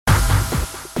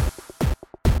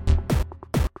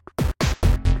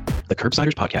The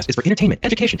Curbsiders podcast is for entertainment,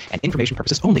 education, and information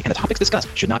purposes only, and the topics discussed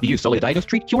should not be used solely to diagnose,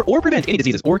 treat, cure, or prevent any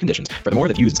diseases or conditions. Furthermore,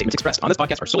 the views and statements expressed on this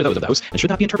podcast are solely those of the host and should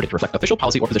not be interpreted to reflect official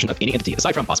policy or position of any entity,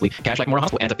 aside from possibly Cashback Memorial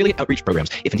Hospital and affiliate outreach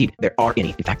programs, if indeed there are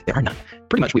any. In fact, there are none.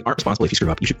 Pretty much, we aren't responsible if you screw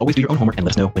up. You should always do your own homework and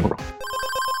let us know when we're wrong.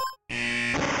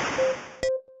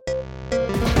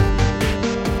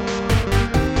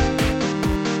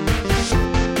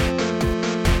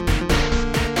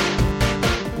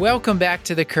 Welcome back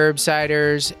to the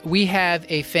Curbsiders. We have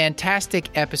a fantastic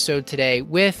episode today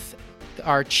with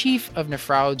our Chief of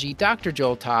Nephrology, Dr.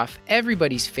 Joel Toff,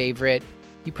 everybody's favorite.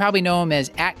 You probably know him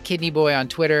as @KidneyBoy on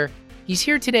Twitter. He's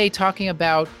here today talking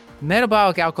about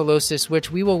metabolic alkalosis,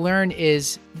 which we will learn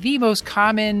is the most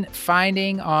common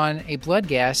finding on a blood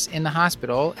gas in the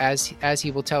hospital, as he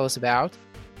will tell us about.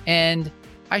 And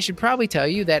I should probably tell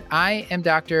you that I am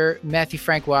Dr. Matthew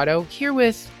Frank Watto, here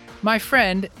with my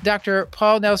friend, Dr.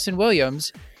 Paul Nelson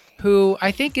Williams, who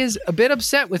I think is a bit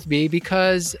upset with me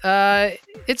because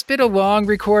it's been a long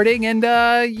recording and,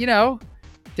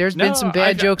 there's been some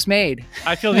bad jokes made.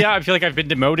 I feel like I've been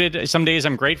demoted. Some days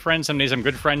I'm great friend, some days I'm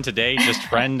good friend. Today, just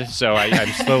friend. So I'm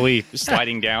slowly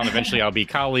sliding down. Eventually I'll be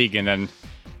colleague, and then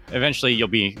eventually you'll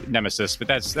be nemesis. But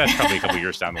that's probably a couple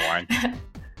years down the line.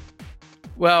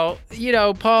 Well,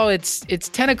 Paul, it's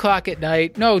 10 o'clock at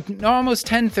night. No, almost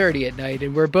 10:30 at night,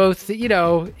 and we're both, it's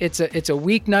a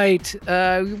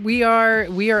weeknight.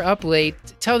 We are up late.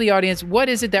 Tell the audience, what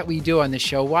is it that we do on this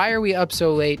show? Why are we up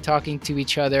so late talking to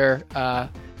each other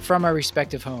from our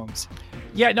respective homes?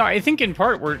 Yeah, no, I think in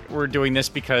part we're doing this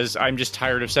because I'm just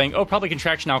tired of saying, probably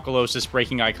contraction alkalosis,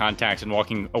 breaking eye contact, and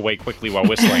walking away quickly while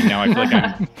whistling. Now I feel like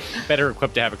I'm better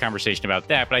equipped to have a conversation about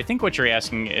that. But I think what you're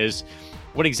asking is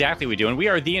what exactly we do. And we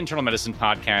are the Internal Medicine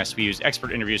Podcast. We use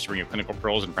expert interviews to bring you clinical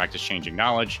pearls and practice-changing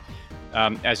knowledge.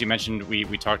 As you mentioned, we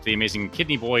talked to the amazing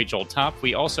kidney boy, Joel Toff.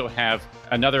 We also have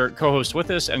another co-host with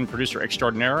us and producer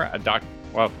extraordinaire, not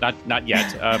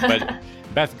yet, but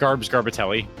Beth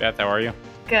Garbs-Garbatelli. Beth, how are you?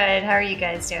 Good. How are you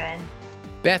guys doing?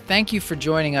 Beth, thank you for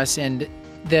joining us. And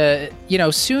the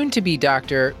soon-to-be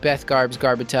Dr. Beth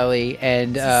Garbs-Garbatelli.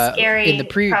 And scary in the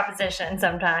proposition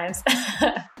sometimes.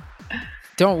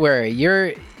 Don't worry,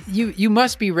 you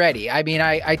must be ready. I mean,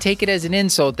 I take it as an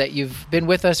insult that you've been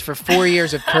with us for 4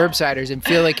 years of Curbsiders and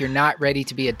feel like you're not ready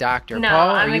to be a doctor. No,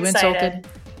 Paul, I'm are you excited. insulted?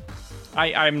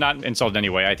 I'm not insulted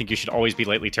anyway. I think you should always be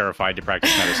lately terrified to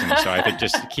practice medicine. So I think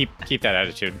just keep that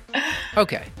attitude.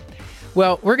 Okay.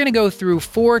 Well, we're going to go through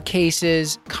 4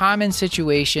 cases, common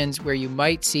situations where you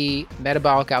might see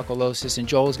metabolic alkalosis, and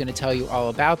Joel is going to tell you all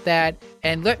about that.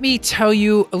 And let me tell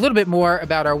you a little bit more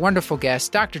about our wonderful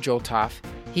guest, Dr. Joel Toff.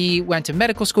 He went to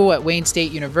medical school at Wayne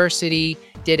State University,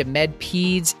 did a Med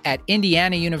Peds at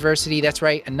Indiana University. That's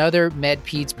right, another Med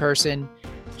Peds person.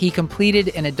 He completed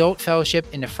an adult fellowship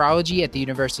in nephrology at the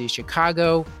University of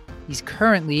Chicago. He's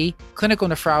currently clinical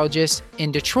nephrologist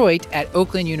in Detroit at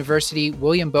Oakland University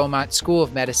William Beaumont School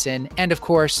of Medicine. And of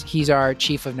course, he's our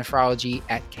chief of nephrology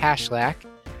at Kashlak.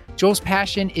 Joel's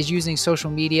passion is using social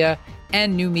media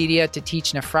and new media to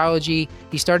teach nephrology.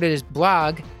 He started his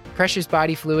blog, Precious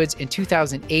Body Fluids, in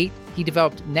 2008. He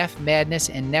developed Neph Madness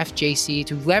and Neph JC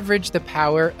to leverage the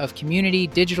power of community,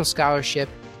 digital scholarship,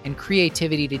 and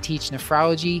creativity to teach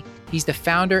nephrology. He's the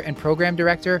founder and program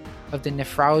director of the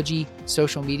Nephrology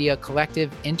Social Media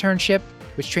Collective internship,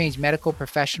 which trains medical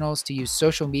professionals to use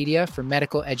social media for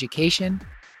medical education.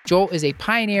 Joel is a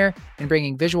pioneer in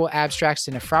bringing visual abstracts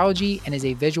to nephrology and is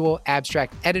a visual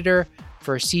abstract editor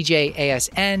for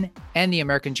CJASN and the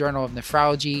American Journal of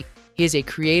Nephrology. He is a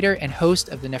creator and host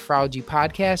of the nephrology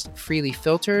podcast, Freely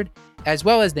Filtered, as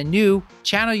well as the new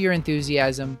Channel Your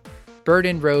Enthusiasm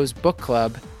Burden Rose Book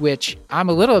Club, which I'm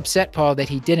a little upset, Paul, that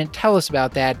he didn't tell us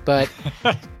about that, but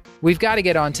we've got to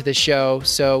get on to the show.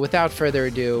 So without further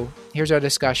ado, here's our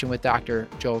discussion with Dr.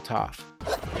 Joel Toff.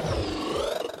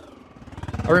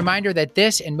 A reminder that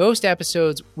this and most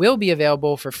episodes will be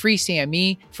available for free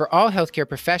CME for all healthcare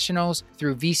professionals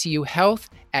through VCU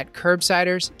Health at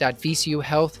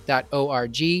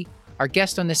curbsiders.vcuhealth.org. Our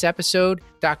guest on this episode,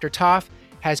 Dr. Toff,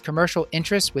 has commercial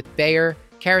interests with Bayer,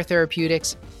 Cara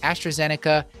Therapeutics,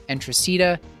 AstraZeneca, and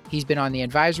Tracida. He's been on the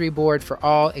advisory board for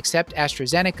all except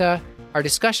AstraZeneca. Our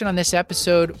discussion on this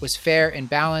episode was fair and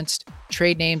balanced.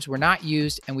 Trade names were not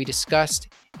used, and we discussed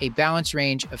a balanced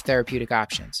range of therapeutic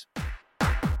options.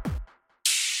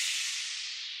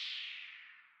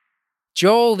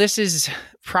 Joel, this is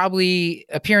probably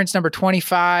appearance number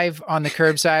 25 on the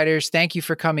Curbsiders. Thank you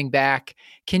for coming back.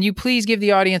 Can you please give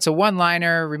the audience a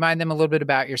one-liner, remind them a little bit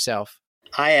about yourself?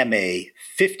 I am a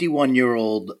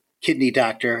 51-year-old kidney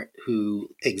doctor who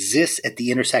exists at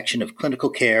the intersection of clinical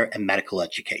care and medical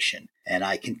education. And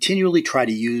I continually try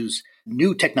to use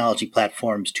new technology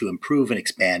platforms to improve and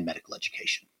expand medical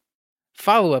education.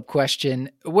 Follow-up question.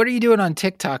 What are you doing on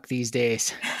TikTok these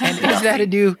days? And is that a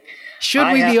new,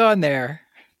 should we be on there?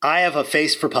 I have a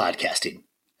face for podcasting.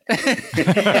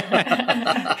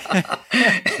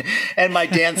 And my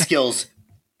dance skills,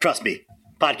 trust me,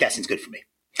 podcasting's good for me.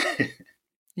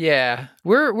 Yeah,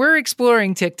 we're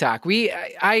exploring TikTok.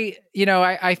 I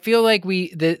feel like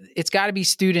it's got to be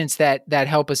students that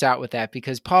help us out with that,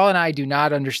 because Paul and I do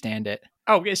not understand it.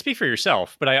 Oh, speak for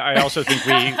yourself. But I also think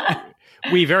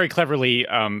we very cleverly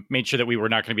made sure that we were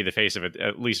not going to be the face of it,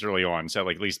 at least early on. So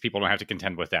at least people don't have to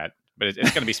contend with that. But it's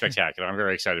going to be spectacular. I'm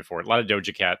very excited for it. A lot of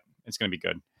Doja Cat. It's going to be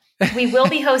good. We will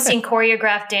be hosting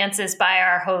choreographed dances by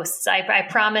our hosts. I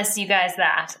promise you guys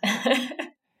that.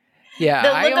 Yeah,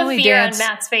 the look of fear on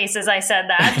Matt's face as I said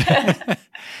that.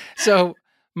 So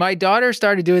my daughter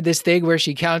started doing this thing where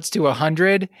she counts to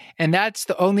 100, and that's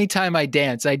the only time I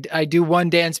dance. I do one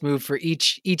dance move for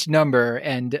each number,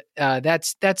 and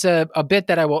that's a bit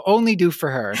that I will only do for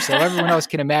her, so everyone else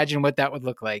can imagine what that would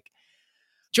look like.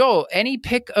 Joel, any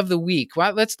pick of the week?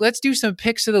 Well, let's do some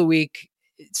picks of the week,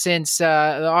 since the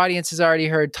audience has already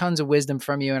heard tons of wisdom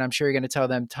from you, and I'm sure you're going to tell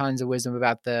them tons of wisdom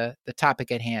about the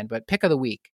topic at hand. But pick of the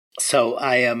week. So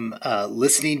I am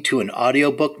listening to an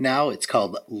audiobook now. It's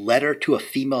called Letter to a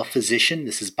Female Physician.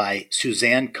 This is by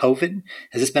Suzanne Coven.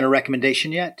 Has this been a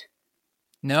recommendation yet?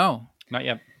 No. Not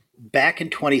yet. Back in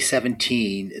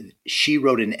 2017, she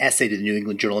wrote an essay to the New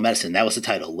England Journal of Medicine. That was the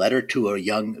title, Letter to a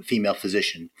Young Female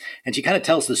Physician. And she kind of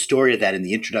tells the story of that in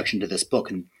the introduction to this book.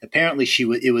 And apparently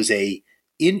it was a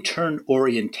intern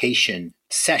orientation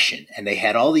session, and they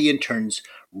had all the interns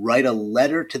write a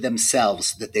letter to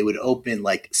themselves that they would open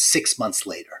like 6 months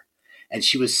later. And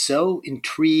she was so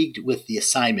intrigued with the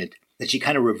assignment that she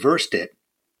kind of reversed it.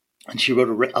 And she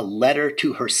wrote a letter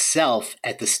to herself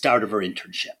at the start of her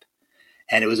internship.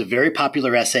 And it was a very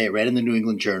popular essay. It read in the New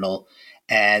England Journal.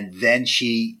 And then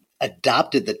she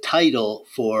adopted the title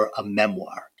for a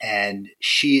memoir. And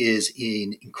she is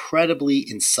an incredibly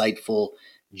insightful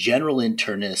general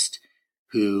internist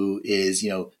who is,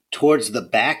 towards the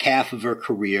back half of her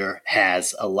career,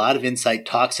 has a lot of insight,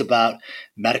 talks about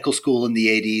medical school in the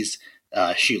 80s.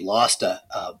 She lost a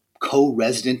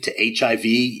co-resident to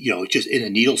HIV, just in a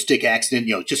needle stick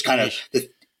accident, just kind of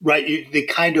the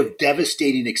kind of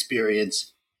devastating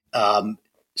experience.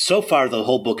 So far, the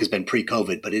whole book has been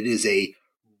pre-COVID, but it is a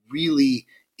really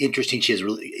interesting. She has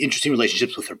really interesting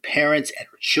relationships with her parents and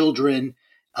her children.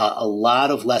 A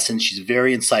lot of lessons. She's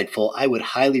very insightful. I would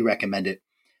highly recommend it.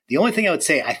 The only thing I would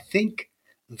say, I think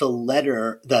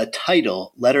the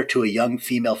title, Letter to a Young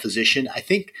Female Physician, I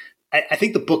think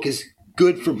the book is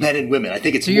good for men and women. I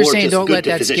think it's so you're more saying just don't good let to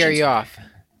that physicians. Scare you off.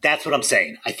 That's what I'm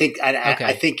saying. I think Okay.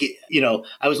 I think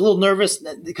I was a little nervous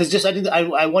because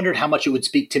I wondered how much it would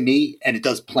speak to me, and it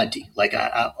does plenty. Like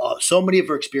so many of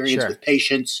her experience with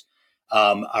patients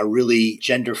are really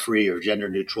gender free or gender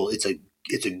neutral. It's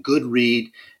a good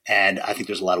read, and I think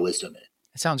there's a lot of wisdom in it.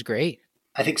 That sounds great.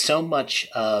 I think so much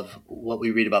of what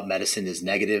we read about medicine is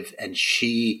negative, and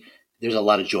there's a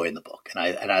lot of joy in the book,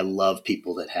 and I love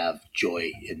people that have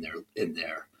joy in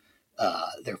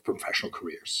their professional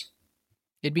careers.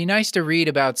 It'd be nice to read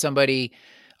about somebody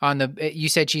you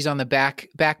said she's on the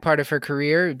back part of her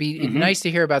career. It'd be nice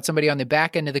to hear about somebody on the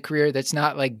back end of the career that's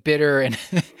not like bitter and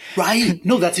right.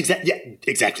 No, that's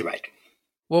exactly right.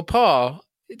 Well, Paul,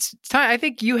 it's time. I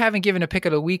think you haven't given a pick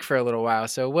of the week for a little while.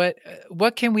 So what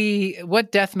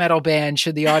death metal band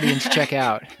should the audience check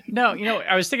out? No,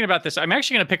 I was thinking about this. I'm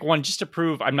actually going to pick one just to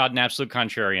prove I'm not an absolute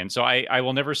contrarian. So I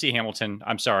will never see Hamilton.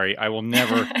 I'm sorry. I will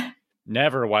never,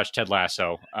 never watch Ted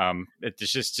Lasso.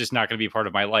 It's just not going to be part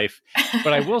of my life.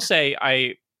 But I will say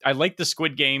I like the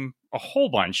Squid Game a whole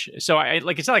bunch. So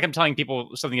it's not like I'm telling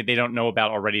people something that they don't know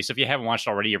about already. So if you haven't watched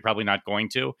already, you're probably not going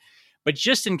to. But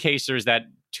just in case there's that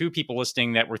two people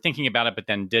listening that were thinking about it but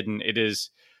then didn't, it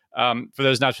is, for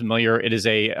those not familiar, it is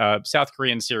a South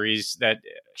Korean series that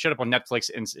showed up on Netflix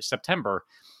in September.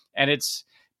 And it's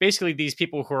basically these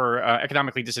people who are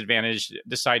economically disadvantaged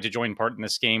decide to join part in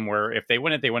this game where if they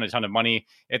win it, they win a ton of money.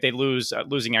 If they lose,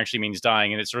 losing actually means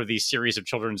dying. And it's sort of these series of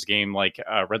children's game like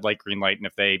red light, green light. And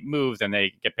if they move, then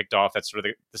they get picked off. That's sort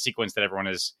of the sequence that everyone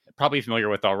is probably familiar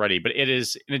with already. But it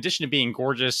is, in addition to being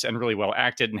gorgeous and really well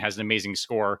acted and has an amazing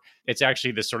score, it's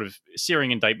actually this sort of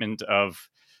searing indictment of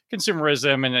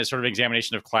consumerism and a sort of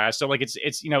examination of class. So like it's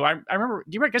I remember,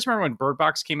 do you guys remember when Bird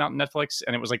Box came out on Netflix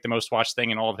and it was like the most watched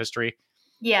thing in all of history?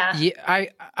 Yeah. Yeah,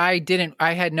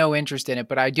 I had no interest in it,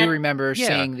 but I do remember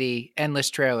seeing the endless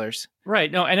trailers.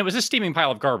 Right. No, and it was a steaming pile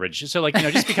of garbage. So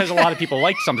just because a lot of people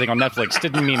liked something on Netflix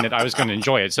didn't mean that I was going to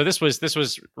enjoy it. So this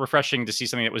was refreshing to see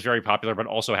something that was very popular, but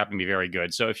also happened to be very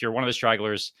good. So if you're one of the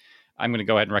stragglers, I'm going to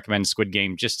go ahead and recommend Squid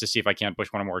Game just to see if I can't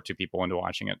push one or more or two people into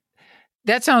watching it.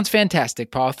 That sounds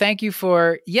fantastic, Paul. Thank you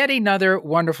for yet another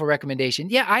wonderful recommendation.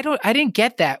 Yeah, I didn't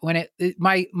get that when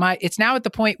it's now at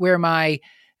the point where my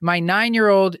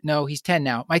 9-year-old, no, he's 10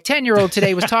 now. My 10-year-old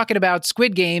today was talking about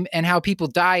Squid Game and how people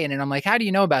die in it. And I'm like, how do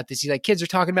you know about this? He's like, kids are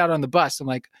talking about it on the bus. I'm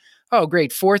like, oh,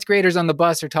 great. 4th graders on the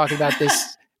bus are talking about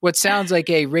this, what sounds like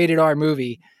a rated R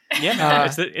movie. Yeah,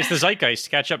 it's the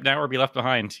zeitgeist. Catch up now or be left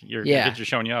behind. Your kids are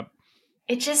showing you up.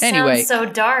 It just sounds so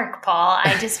dark, Paul.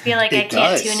 I just feel like I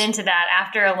can't tune into that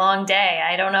after a long day.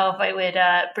 I don't know if it would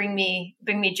bring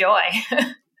me joy.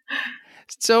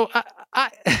 So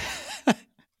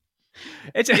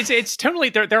It's totally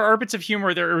there are bits of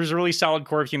humor. There is a really solid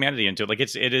core of humanity into it. Like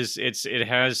it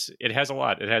has a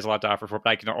lot. It has a lot to offer for it.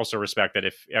 But I can also respect that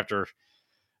if after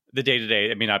the day to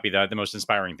day, it may not be the most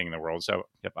inspiring thing in the world. So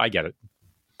yep, I get it.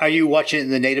 Are you watching it in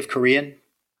the native Korean?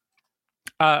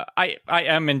 I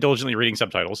am indulgently reading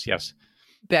subtitles. Yes.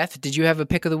 Beth, did you have a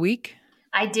pick of the week?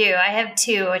 I do. I have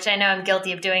 2, which I know I'm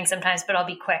guilty of doing sometimes, but I'll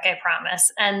be quick, I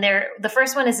promise. And the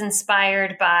first one is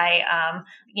inspired by,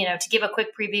 to give a quick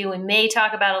preview, we may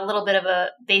talk about a little bit of a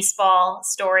baseball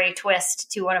story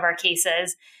twist to one of our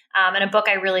cases. And a book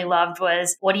I really loved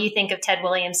was What Do You Think of Ted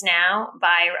Williams Now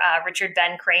by Richard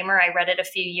Ben Kramer. I read it a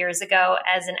few years ago.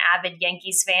 As an avid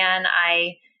Yankees fan,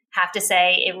 I have to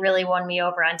say it really won me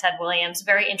over on Ted Williams.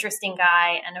 Very interesting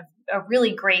guy and a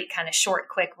really great kind of short,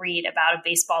 quick read about a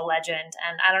baseball legend.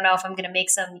 And I don't know if I'm going to make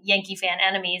some Yankee fan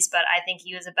enemies, but I think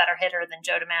he was a better hitter than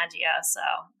Joe DiMaggio. So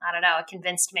I don't know. It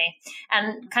convinced me.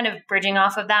 And kind of bridging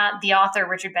off of that, the author,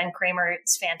 Richard Ben Kramer,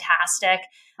 is fantastic.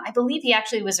 I believe he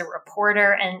actually was a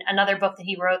reporter. And another book that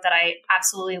he wrote that I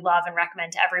absolutely love and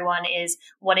recommend to everyone is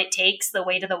What It Takes, The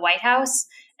Way to the White House.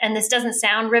 And this doesn't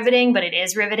sound riveting, but it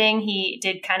is riveting. He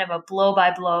did kind of a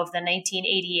blow-by-blow of the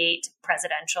 1988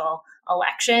 presidential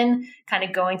election, kind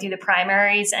of going through the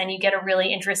primaries, and you get a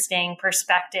really interesting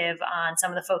perspective on some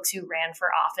of the folks who ran for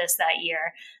office that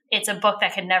year. It's a book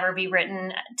that could never be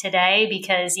written today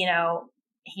because,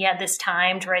 he had this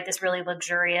time to write this really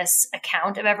luxurious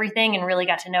account of everything and really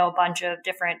got to know a bunch of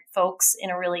different folks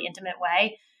in a really intimate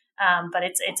way. But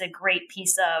it's a great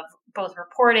piece of both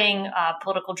reporting,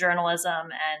 political journalism,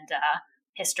 and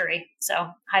history.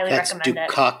 So highly recommend it.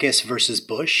 Dukakis versus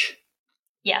Bush?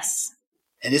 Yes.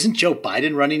 And isn't Joe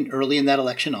Biden running early in that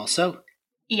election also?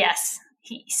 Yes.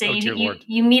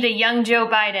 You meet a young Joe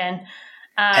Biden.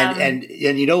 And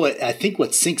you know what? I think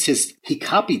what sinks he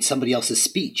copied somebody else's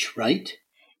speech, right?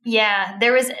 Yeah,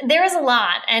 there was a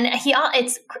lot, and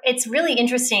it's really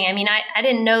interesting. I mean, I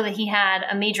didn't know that he had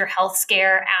a major health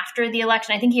scare after the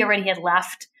election. I think he already had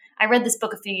left. I read this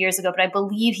book a few years ago, but I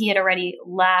believe he had already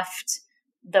left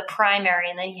the primary,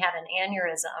 and then he had an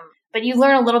aneurysm. But you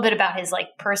learn a little bit about his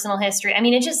personal history. I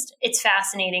mean, it's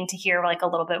fascinating to hear a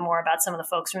little bit more about some of the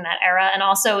folks from that era, and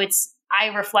also I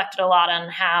reflected a lot on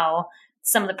how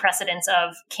some of the precedents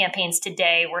of campaigns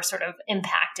today were sort of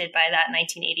impacted by that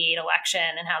 1988 election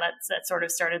and how that sort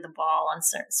of started the ball on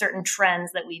certain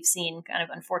trends that we've seen kind of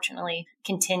unfortunately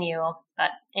continue.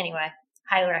 But anyway,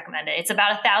 highly recommend it. It's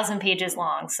about 1,000 pages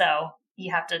long, so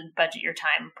you have to budget your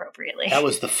time appropriately. That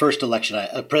was the first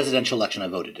presidential election I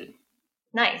voted in.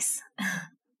 Nice.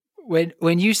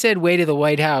 When you said way to the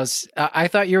White House, I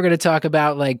thought you were going to talk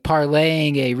about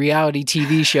parlaying a reality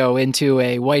TV show into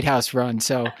a White House run.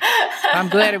 So I'm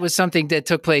glad it was something that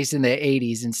took place in the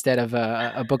 80s instead of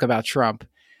a book about Trump.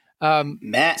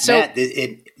 Matt,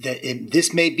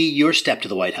 this may be your step to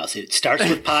the White House. It starts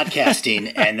with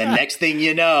podcasting, and the next thing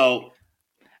you know,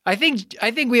 I think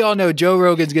we all know Joe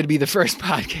Rogan's going to be the first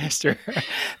podcaster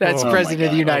that's president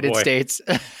of the United States.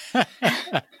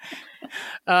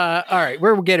 All right,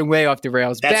 we're getting way off the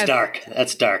rails. That's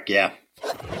dark. Yeah.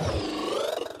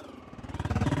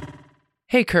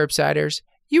 Hey, Curbsiders.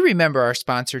 You remember our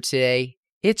sponsor today.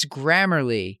 It's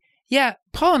Grammarly. Yeah,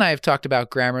 Paul and I have talked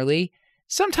about Grammarly.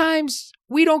 Sometimes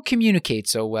we don't communicate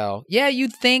so well. Yeah,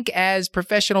 you'd think as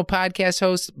professional podcast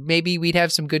hosts, maybe we'd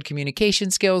have some good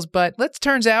communication skills, but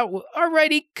turns out our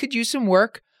writing could use some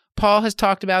work. Paul has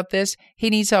talked about this. He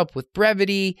needs help with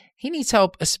brevity. He needs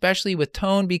help especially with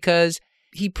tone because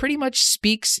he pretty much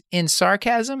speaks in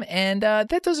sarcasm, and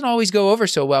that doesn't always go over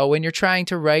so well when you're trying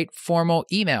to write formal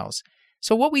emails.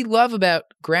 So what we love about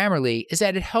Grammarly is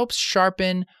that it helps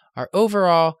sharpen our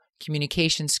overall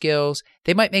communication skills.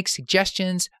 They might make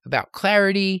suggestions about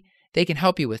clarity. They can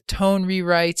help you with tone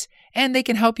rewrites, and they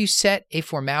can help you set a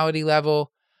formality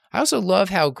level. I also love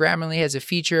how Grammarly has a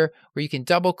feature where you can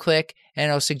double click and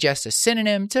it'll suggest a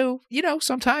synonym to,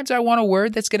 sometimes I want a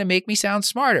word that's going to make me sound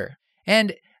smarter.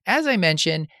 And as I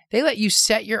mentioned, they let you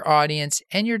set your audience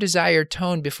and your desired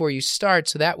tone before you start,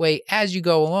 so that way, as you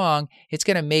go along, it's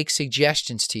going to make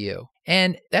suggestions to you.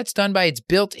 And that's done by its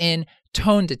built-in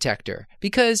tone detector.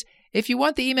 Because if you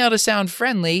want the email to sound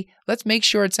friendly, let's make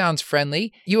sure it sounds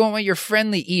friendly. You won't want your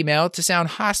friendly email to sound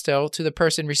hostile to the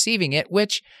person receiving it,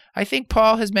 which I think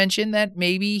Paul has mentioned that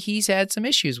maybe he's had some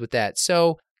issues with that.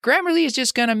 So Grammarly is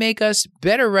just going to make us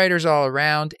better writers all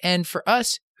around. And for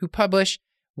us who publish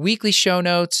weekly show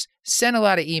notes, send a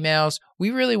lot of emails, we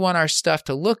really want our stuff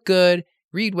to look good,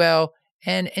 read well,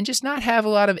 and just not have a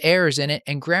lot of errors in it.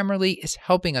 And Grammarly is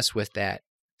helping us with that.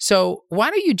 So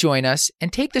why don't you join us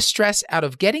and take the stress out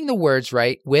of getting the words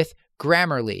right with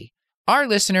Grammarly? Our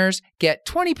listeners get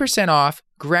 20% off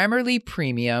Grammarly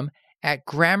Premium at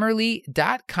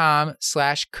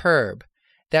grammarly.com/curb.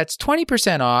 That's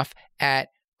 20% off at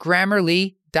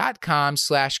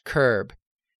grammarly.com/curb.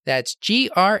 That's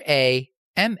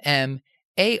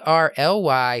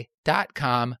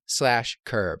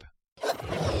GRAMMARLY.com/curb.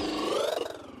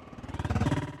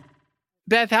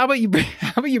 Beth, how about you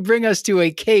bring us to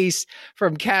a case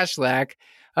from Kashlak?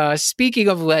 Speaking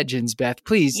of legends, Beth,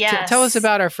 please tell us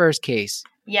about our first case.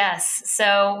 Yes.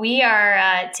 So we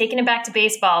are taking it back to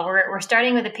baseball. We're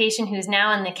starting with a patient who's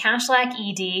now in the Kashlak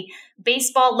ED.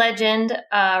 Baseball legend,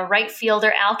 right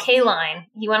fielder Al Kaline.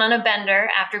 He went on a bender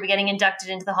after getting inducted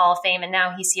into the Hall of Fame, and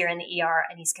now he's here in the ER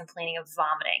and he's complaining of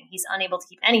vomiting. He's unable to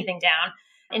keep anything down.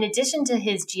 In addition to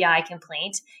his GI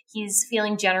complaint, he's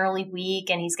feeling generally weak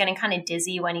and he's getting kind of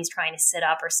dizzy when he's trying to sit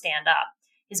up or stand up.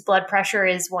 His blood pressure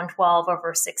is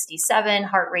 112/67,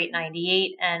 heart rate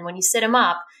 98, and when you sit him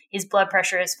up, his blood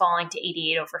pressure is falling to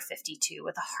 88/52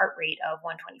 with a heart rate of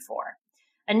 124.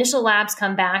 Initial labs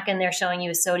come back and they're showing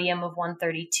you a sodium of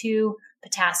 132,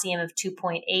 potassium of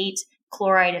 2.8,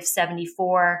 chloride of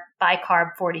 74,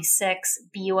 bicarb 46,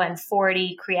 BUN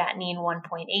 40, creatinine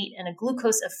 1.8, and a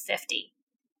glucose of 50.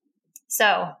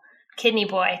 So, Kidney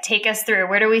Boy, take us through.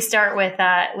 Where do we start with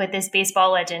this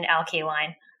baseball legend, Al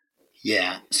Kaline?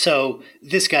 Yeah. So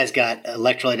this guy's got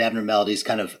electrolyte abnormalities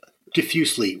kind of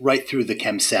diffusely right through the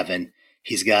Chem7.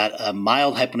 He's got a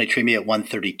mild hyponatremia at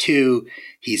 132.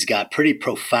 He's got pretty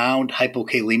profound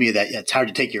hypokalemia that it's hard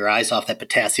to take your eyes off that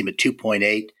potassium at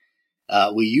 2.8.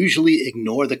 We usually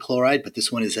ignore the chloride, but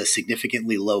this one is a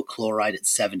significantly low chloride at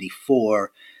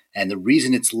 74. And the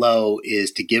reason it's low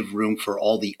is to give room for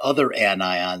all the other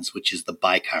anions, which is the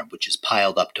bicarb, which is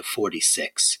piled up to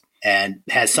 46. And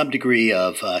has some degree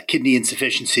of kidney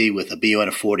insufficiency with a BUN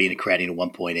of 40 and a creatinine of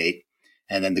 1.8.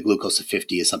 And then the glucose of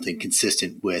 50 is something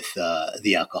consistent with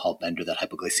the alcohol bender, that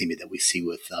hypoglycemia that we see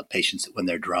with patients when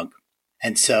they're drunk.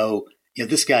 And so,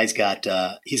 this guy's got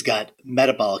he's got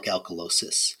metabolic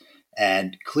alkalosis,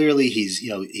 and clearly he's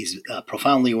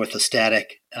profoundly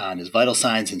orthostatic on his vital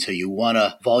signs, and so you want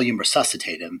to volume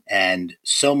resuscitate him. And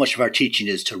so much of our teaching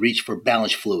is to reach for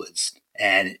balanced fluids,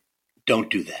 and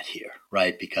don't do that here,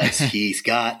 right? Because he's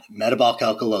got metabolic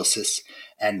alkalosis,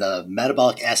 and the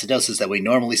metabolic acidosis that we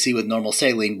normally see with normal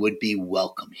saline would be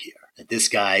welcome here. This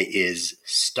guy is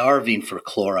starving for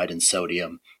chloride and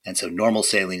sodium, and so normal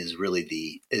saline is really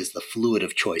the fluid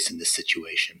of choice in this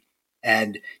situation.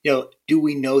 And, do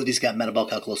we know that he's got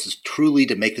metabolic alkalosis? Truly,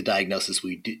 to make the diagnosis,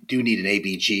 we do need an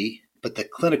ABG, but the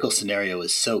clinical scenario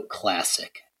is so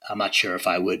classic. I'm not sure if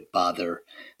I would bother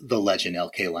the legend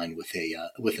Al Kaline with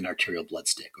an arterial blood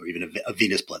stick or even a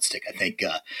venous blood stick. I think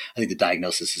the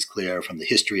diagnosis is clear from the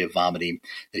history of vomiting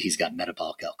that he's got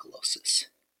metabolic alkalosis.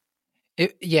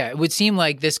 It would seem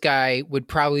like this guy would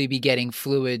probably be getting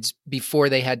fluids before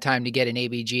they had time to get an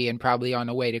ABG, and probably on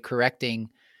the way to correcting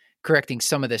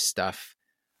some of this stuff.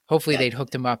 Hopefully they'd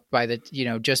hooked him up by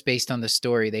just based on the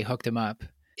story, they hooked him up.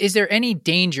 Is there any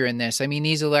danger in this? I mean,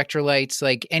 these electrolytes,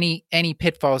 like any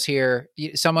pitfalls here?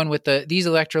 Someone with these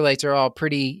electrolytes are all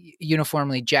pretty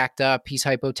uniformly jacked up. He's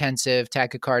hypotensive,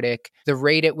 tachycardic. The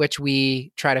rate at which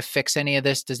we try to fix any of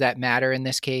this, does that matter in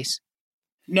this case?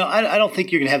 No, I don't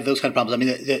think you're going to have those kind of problems. I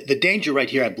mean, the danger right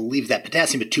here, I believe that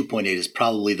potassium at 2.8 is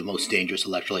probably the most dangerous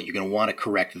electrolyte. You're going to want to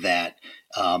correct that,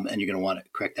 and you're going to want to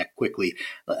correct that quickly.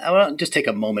 I want to just take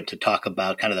a moment to talk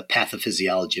about kind of the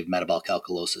pathophysiology of metabolic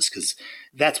alkalosis, because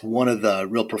that's one of the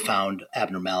real profound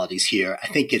abnormalities here. I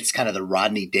think it's kind of the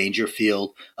Rodney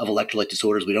Dangerfield of electrolyte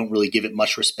disorders. We don't really give it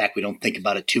much respect. We don't think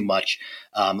about it too much.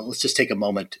 Let's just take a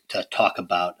moment to talk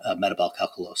about metabolic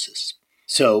alkalosis.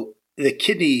 So, the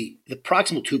kidney, the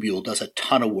proximal tubule, does a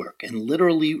ton of work and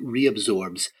literally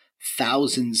reabsorbs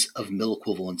thousands of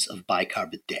milliequivalents of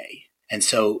bicarb a day. And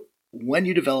so when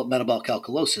you develop metabolic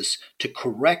alkalosis, to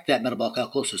correct that metabolic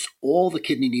alkalosis, all the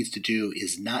kidney needs to do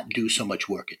is not do so much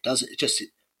work. It just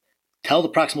tell the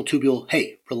proximal tubule,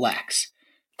 hey, relax,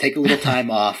 take a little time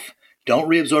off, don't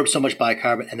reabsorb so much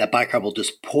bicarb, and that bicarb will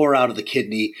just pour out of the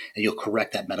kidney and you'll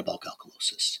correct that metabolic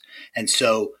alkalosis. And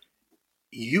so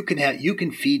you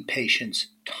can feed patients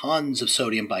tons of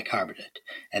sodium bicarbonate.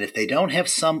 And if they don't have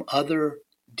some other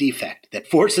defect that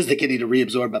forces the kidney to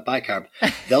reabsorb that bicarb,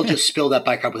 they'll just spill that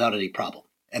bicarb without any problem.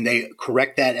 And they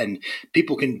correct that, and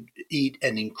people can eat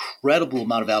an incredible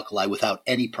amount of alkali without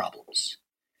any problems.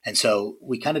 And so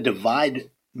we kind of divide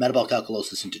metabolic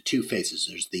alkalosis into two phases.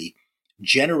 There's the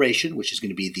generation, which is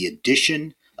going to be the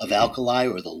addition of alkali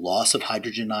or the loss of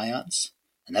hydrogen ions,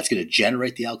 and that's going to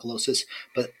generate the alkalosis.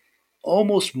 But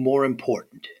almost more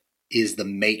important is the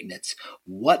maintenance.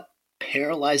 What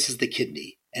paralyzes the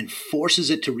kidney and forces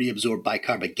it to reabsorb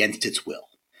bicarb against its will.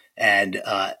 And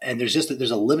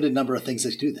there's a limited number of things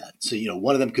that do that. So,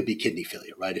 one of them could be kidney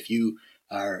failure, right? If your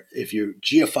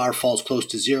GFR falls close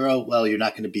to zero, well, you're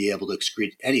not going to be able to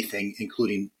excrete anything,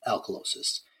 including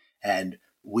alkalosis. And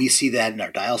we see that in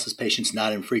our dialysis patients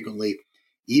not infrequently.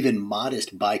 Even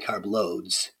modest bicarb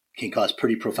loads can cause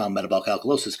pretty profound metabolic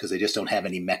alkalosis because they just don't have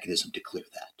any mechanism to clear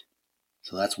that.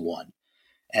 So that's one.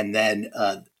 And then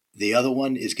the other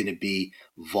one is going to be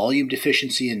volume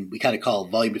deficiency, and we kind of call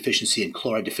volume deficiency and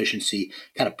chloride deficiency,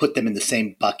 kind of put them in the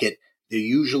same bucket. They're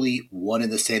usually one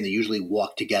and the same. They usually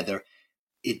walk together.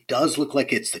 It does look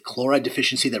like it's the chloride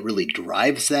deficiency that really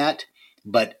drives that.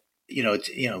 But,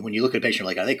 when you look at a patient, you're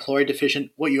like, are they chloride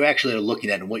deficient? What you actually are looking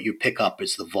at and what you pick up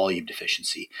is the volume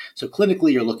deficiency. So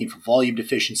clinically, you're looking for volume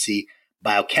deficiency.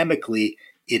 Biochemically,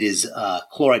 it is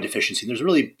chloride deficiency. And there's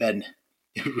really been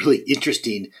really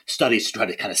interesting studies to try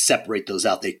to kind of separate those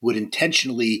out. They would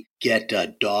intentionally get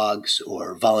dogs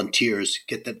or volunteers,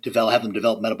 have them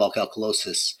develop metabolic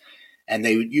alkalosis, and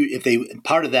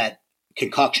part of that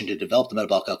concoction to develop the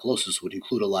metabolic alkalosis would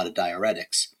include a lot of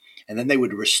diuretics, and then they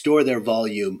would restore their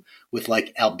volume with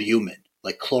like albumin,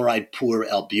 like chloride poor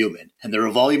albumin, and their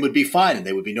volume would be fine, and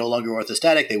they would be no longer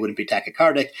orthostatic, they wouldn't be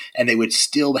tachycardic, and they would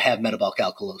still have metabolic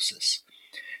alkalosis.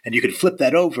 And you could flip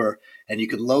that over and you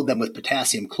could load them with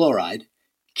potassium chloride,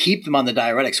 keep them on the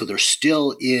diuretic so they're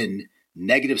still in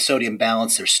negative sodium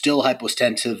balance, they're still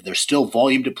hypostensive, they're still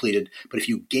volume depleted. But if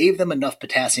you gave them enough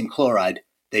potassium chloride,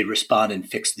 they'd respond and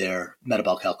fix their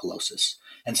metabolic alkalosis.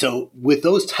 And so with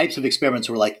those types of experiments,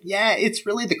 we're like, yeah, it's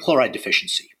really the chloride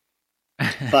deficiency.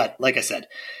 But like I said,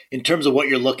 in terms of what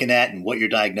you're looking at and what you're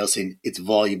diagnosing, it's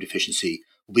volume deficiency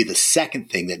will be the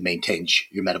second thing that maintains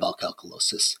your metabolic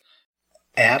alkalosis.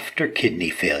 After kidney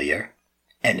failure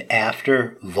and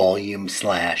after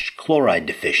volume/chloride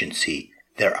deficiency,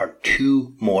 there are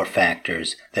two more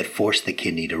factors that force the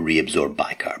kidney to reabsorb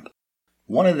bicarb.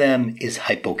 One of them is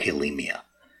hypokalemia,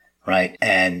 right?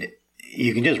 And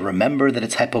you can just remember that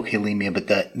it's hypokalemia, but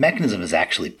the mechanism is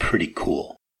actually pretty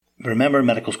cool. Remember in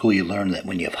medical school you learned that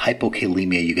when you have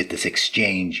hypokalemia, you get this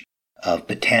exchange of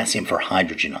potassium for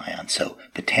hydrogen ions. So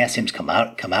potassiums come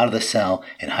out of the cell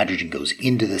and hydrogen goes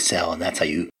into the cell, and that's how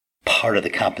you part of the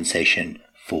compensation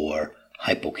for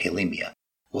hypokalemia.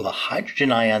 Well, the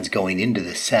hydrogen ions going into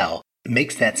the cell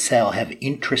makes that cell have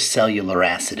intracellular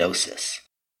acidosis.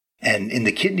 And in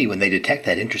the kidney, when they detect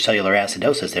that intracellular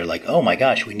acidosis, they're like, oh my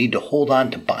gosh, we need to hold on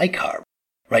to bicarb,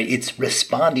 right? It's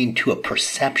responding to a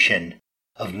perception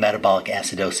of metabolic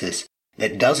acidosis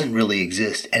that doesn't really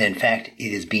exist. And in fact,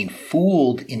 it is being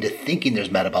fooled into thinking there's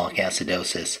metabolic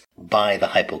acidosis by the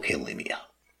hypokalemia.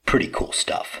 Pretty cool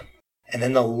stuff. And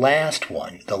then the last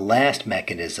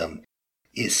mechanism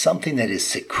is something that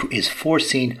is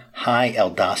forcing high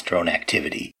aldosterone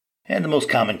activity. And the most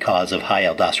common cause of high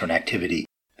aldosterone activity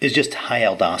is just high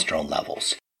aldosterone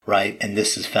levels, right? And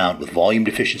this is found with volume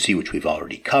deficiency, which we've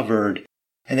already covered.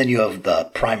 And then you have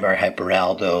the primary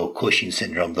hyperaldo, Cushing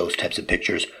syndrome, those types of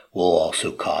pictures will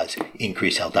also cause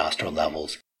increased aldosterone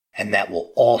levels. And that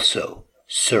will also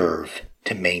serve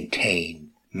to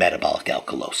maintain metabolic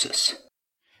alkalosis.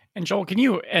 And Joel,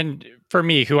 and for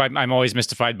me, who I'm always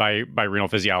mystified by renal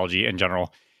physiology in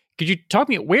general, could you talk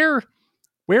me, where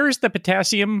is the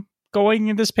potassium going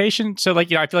in this patient? So I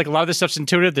feel like a lot of this stuff's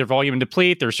intuitive. Their volume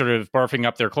deplete, they're sort of barfing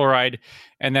up their chloride.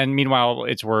 And then meanwhile,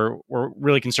 we're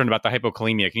really concerned about the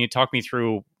hypokalemia. Can you talk me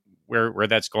through where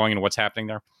that's going and what's happening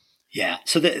there? Yeah.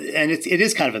 So it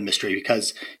is kind of a mystery,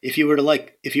 because if you were to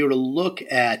look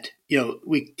at,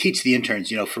 we teach the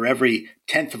interns, for every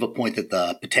 1/10 of a point that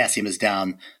the potassium is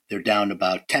down, they're down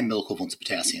about 10 milliequivalents of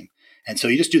potassium. And so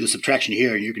you just do the subtraction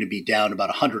here and you're going to be down about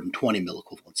 120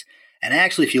 milliequivalents. And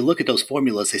actually, if you look at those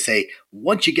formulas, they say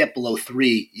once you get below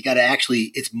 3, you got to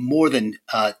actually, it's more than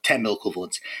 10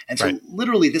 milliequivalents. And so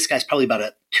literally this guy's probably about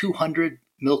a 200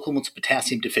 milliequivalents of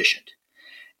potassium deficient.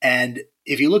 And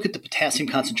if you look at the potassium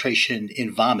concentration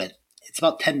in vomit, it's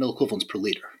about 10 milliequivalents per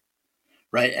liter.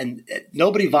 Right. And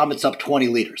nobody vomits up 20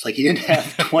 liters. Like, you didn't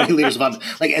have 20 liters of vomit.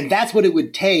 Like, and that's what it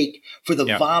would take for the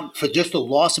vomit, for just the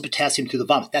loss of potassium through the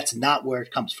vomit. That's not where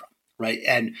it comes from. Right.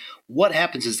 And what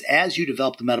happens is, as you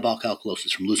develop the metabolic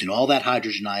alkalosis from losing all that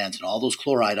hydrogen ions and all those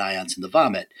chloride ions in the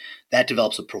vomit, that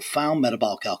develops a profound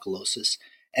metabolic alkalosis.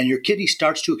 And your kidney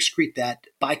starts to excrete that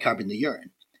bicarb in the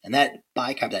urine. And that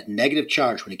bicarb, that negative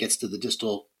charge, when it gets to the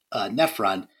distal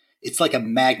nephron, it's like a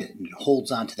magnet, and it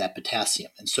holds on to that potassium.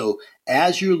 And so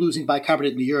as you're losing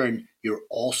bicarbonate in the urine, you're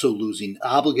also losing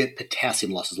obligate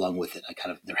potassium losses along with it.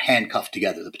 They're handcuffed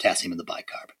together, the potassium and the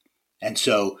bicarb. And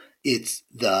so it's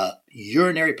the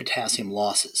urinary potassium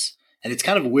losses. And it's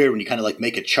kind of weird when you kind of like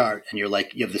make a chart and you're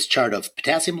like, you have this chart of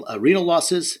potassium, renal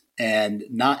losses and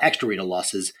not extra renal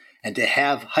losses. And to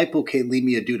have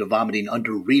hypokalemia due to vomiting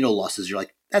under renal losses, you're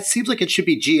like, that seems like it should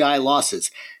be GI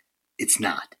losses. It's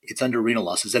not. It's under renal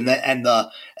losses. And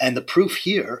the proof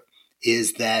here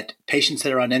is that patients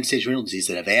that are on end-stage renal disease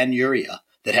that have anuria,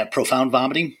 that have profound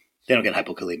vomiting, they don't get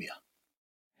hypokalemia.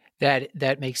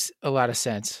 That makes a lot of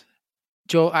sense.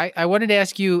 Joel, I wanted to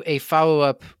ask you a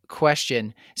follow-up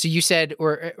question. So you said,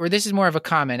 or this is more of a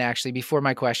comment actually before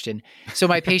my question. So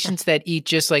my patients that eat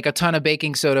just like a ton of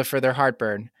baking soda for their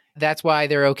heartburn, that's why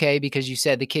they're okay, because you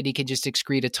said the kidney can just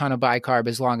excrete a ton of bicarb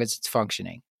as long as it's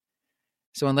functioning.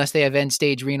 So unless they have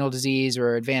end-stage renal disease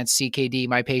or advanced CKD,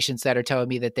 my patients that are telling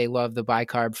me that they love the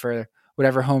bicarb for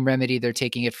whatever home remedy they're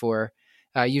taking it for,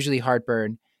 usually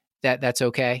heartburn, that's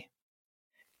okay?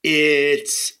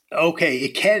 It's okay.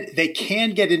 They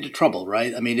can get into trouble,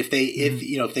 right? I mean, if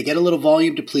they get a little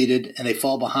volume depleted and they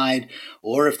fall behind,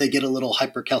 or if they get a little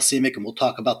hypercalcemic, and we'll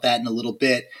talk about that in a little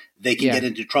bit, they can get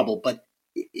into trouble. But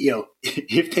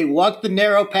if they walk the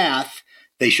narrow path,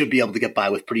 they should be able to get by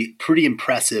with pretty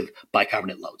impressive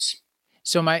bicarbonate loads.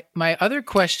 So my other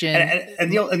question,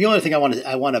 and the only thing I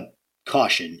want to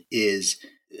caution is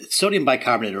sodium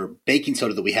bicarbonate, or baking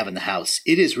soda that we have in the house.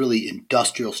 It is really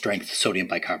industrial strength sodium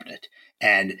bicarbonate,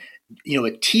 and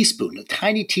a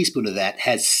tiny teaspoon of that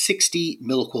has 60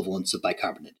 milliequivalents of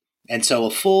bicarbonate. And so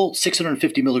a full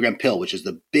 650 milligram pill, which is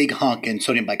the big honkin'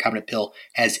 sodium bicarbonate pill,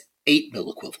 has 8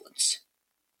 milliequivalents.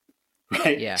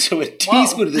 Right. Yeah. So a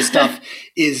teaspoon of this stuff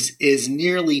is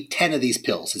nearly 10 of these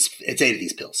pills. It's 8 of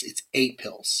these pills. It's 8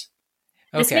 pills.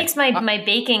 This makes my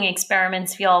baking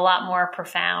experiments feel a lot more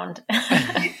profound.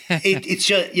 It's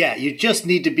just, you just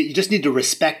need to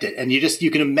respect it. And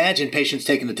you can imagine patients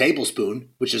taking a tablespoon,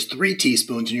 which is 3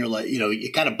 teaspoons, and you're like,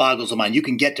 it kind of boggles the mind. You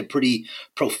can get to pretty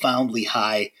profoundly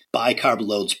high bicarb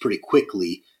loads pretty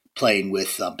quickly playing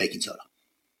with baking soda.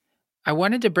 I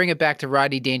wanted to bring it back to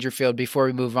Rodney Dangerfield before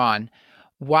we move on.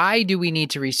 Why do we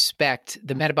need to respect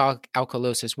the metabolic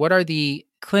alkalosis? What are the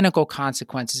clinical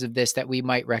consequences of this that we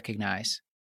might recognize?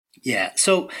 Yeah.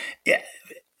 So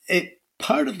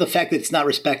part of the fact that it's not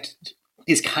respected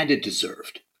is kind of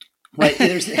deserved. Right.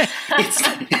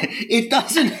 It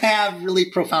doesn't have really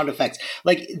profound effects.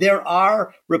 Like, there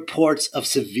are reports of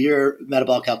severe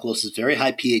metabolic alkalosis, very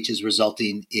high pHs,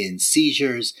 resulting in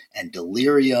seizures and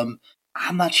delirium.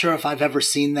 I'm not sure if I've ever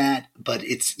seen that, but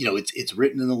it's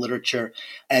written in the literature,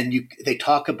 and they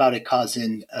talk about it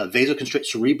causing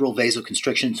cerebral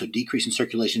vasoconstriction, so decrease in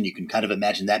circulation. You can kind of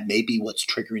imagine that may be what's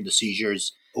triggering the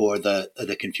seizures or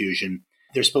the confusion.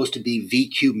 There's supposed to be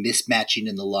VQ mismatching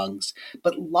in the lungs,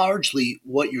 but largely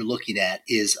what you're looking at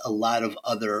is a lot of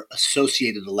other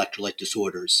associated electrolyte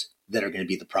disorders that are going to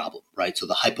be the problem, right? So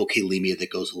the hypokalemia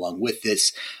that goes along with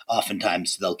this,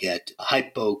 oftentimes they'll get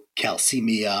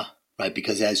hypokalemia, right?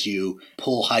 Because as you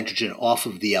pull hydrogen off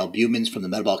of the albumins from the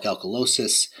metabolic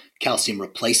alkalosis, calcium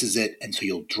replaces it. And so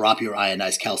you'll drop your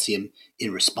ionized calcium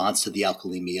in response to the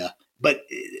alkalemia. But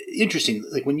interesting,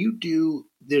 like when you do,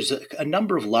 there's a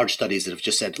number of large studies that have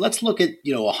just said, let's look at,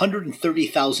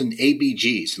 130,000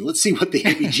 ABGs and let's see what the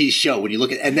ABGs show when you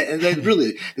look at, and they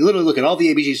literally look at all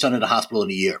the ABGs done in a hospital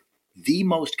in a year. The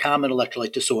most common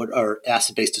electrolyte disorder or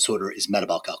acid-base disorder is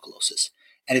metabolic alkalosis.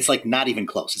 And it's like not even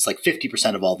close. It's like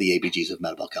 50% of all the ABGs of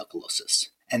metabolic alkalosis.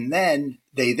 And then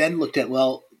they looked at,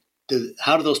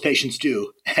 how do those patients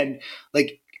do? And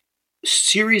like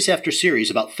series after series,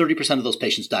 about 30% of those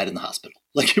patients died in the hospital.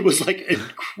 Like, it was like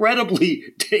incredibly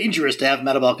dangerous to have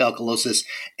metabolic alkalosis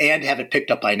and have it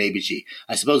picked up by an ABG.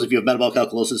 I suppose if you have metabolic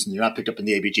alkalosis and you're not picked up in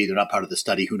the ABG, they're not part of the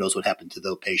study. Who knows what happened to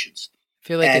those patients? I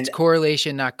feel like it's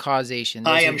correlation, not causation.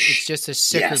 It's just a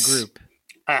sicker group.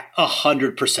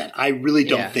 100%. I really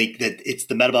don't think that it's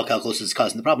the metabolic alkalosis that's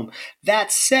causing the problem.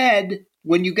 That said,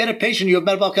 when you get a patient, you have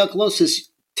metabolic alkalosis,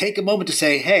 take a moment to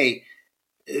say, hey,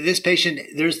 this patient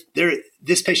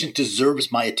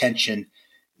deserves my attention.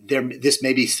 This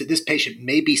patient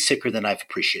may be sicker than I've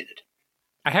appreciated.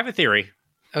 I have a theory.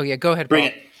 Oh yeah, go ahead. Bring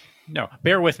Paul. it. No,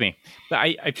 bear with me.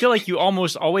 I feel like you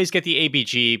almost always get the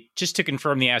ABG just to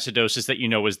confirm the acidosis that you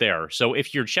know is there. So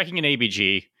if you're checking an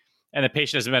ABG and the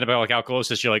patient has a metabolic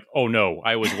alkalosis, you're like, oh no,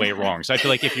 I was way wrong. So I feel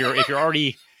like if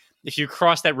you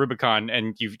cross that Rubicon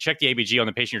and you've checked the ABG on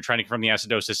the patient, you're trying to confirm the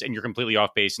acidosis and you're completely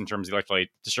off base in terms of the electrolyte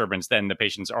disturbance, then the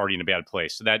patient's already in a bad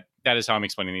place. So that is how I'm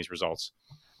explaining these results.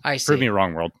 I see. Prove me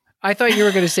wrong, world. I thought you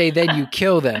were going to say then you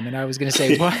kill them, and I was going to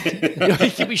say what?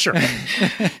 Keep me sure.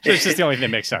 It's just the only thing that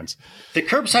makes sense. The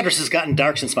curbsiders has gotten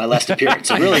dark since my last appearance.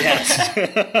 It really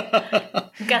has.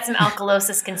 We've got some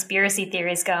alkalosis conspiracy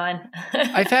theories going.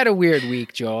 I've had a weird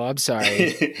week, Joel. I'm sorry.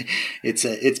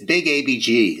 It's big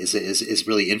ABG is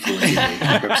really influencing the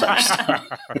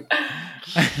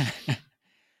curbsiders.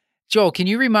 Joel, can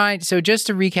you remind? So just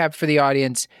to recap for the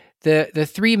audience. The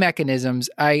three mechanisms,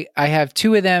 I have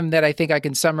two of them that I think I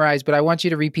can summarize, but I want you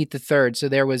to repeat the third. So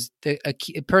there was a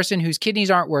person whose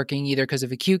kidneys aren't working either because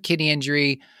of acute kidney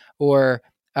injury or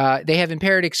they have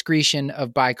impaired excretion of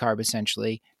bicarb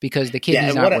essentially because the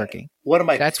kidney's not working. One of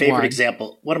my favorite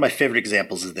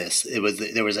examples is this.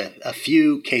 There was a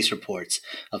few case reports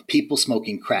of people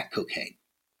smoking crack cocaine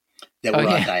that were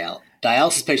on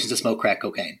dialysis patients that smoke crack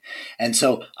cocaine. And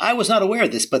so I was not aware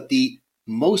of this, but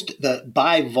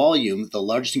by volume, the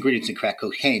largest ingredients in crack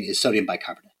cocaine is sodium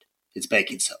bicarbonate. It's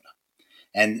baking soda.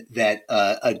 And that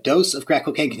a dose of crack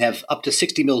cocaine can have up to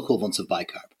 60 milliequivalents of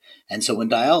bicarb. And so when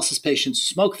dialysis patients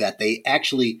smoke that, they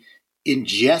actually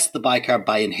ingest the bicarb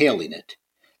by inhaling it.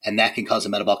 And that can cause a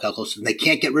metabolic alkalosis. And they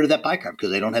can't get rid of that bicarb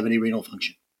because they don't have any renal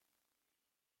function.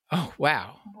 Oh,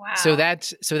 wow. So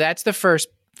that's the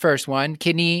first one.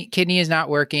 Kidney is not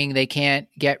working. They can't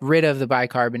get rid of the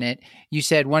bicarbonate. You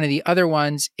said one of the other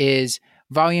ones is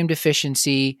volume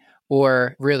deficiency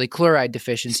or really chloride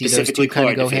deficiency. Specifically, those two kind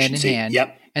of go hand in hand.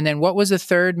 Yep. And then what was the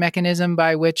third mechanism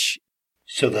by which?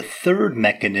 So the third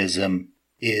mechanism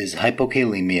is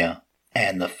hypokalemia,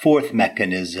 and the fourth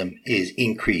mechanism is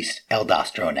increased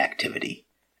aldosterone activity.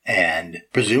 And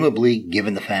presumably,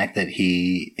 given the fact that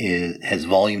he has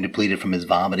volume depleted from his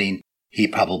vomiting, he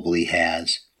probably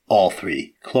has all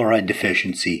three: chloride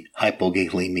deficiency,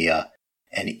 hypokalemia,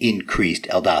 and increased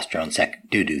aldosterone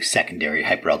due to secondary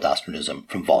hyperaldosteronism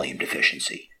from volume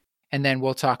deficiency. And then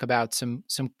we'll talk about some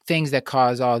things that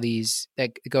cause all these,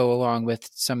 that go along with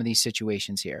some of these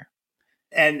situations here.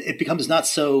 And it becomes not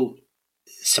so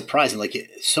surprising. Like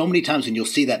so many times when you'll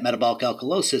see that metabolic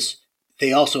alkalosis,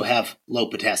 they also have low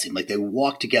potassium. Like they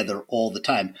walk together all the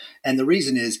time. And the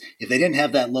reason is if they didn't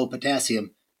have that low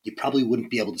potassium, you probably wouldn't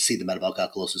be able to see the metabolic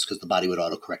alkalosis because the body would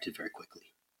autocorrect it very quickly.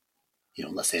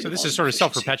 Unless they had so this is sort of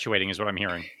self-perpetuating is what I'm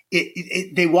hearing.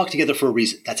 They walk together for a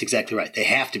reason. That's exactly right. They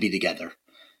have to be together.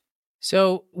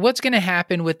 So what's going to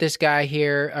happen with this guy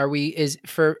here?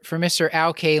 For Mr.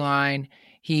 Alkaline,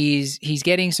 he's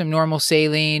getting some normal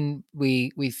saline.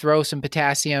 We throw some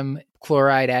potassium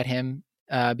chloride at him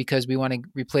because we want to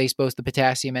replace both the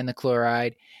potassium and the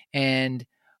chloride. And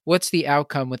what's the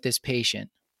outcome with this patient?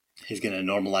 He's going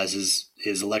to normalize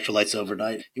his electrolytes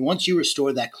overnight. Once you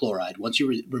restore that chloride, once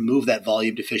you remove that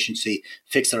volume deficiency,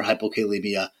 fix their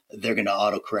hypokalemia, they're going to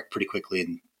autocorrect pretty quickly,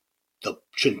 and there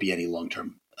shouldn't be any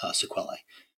long-term sequelae.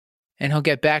 And he'll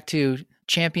get back to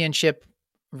championship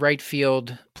right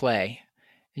field play.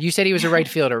 You said he was a right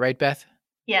fielder, right, Beth?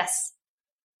 Yes.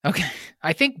 Okay.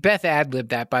 I think Beth ad-libbed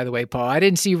that, by the way, Paul. I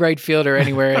didn't see right fielder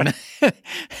anywhere.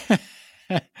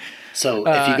 So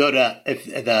if you go to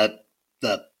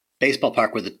the baseball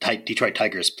park where the Detroit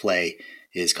Tigers play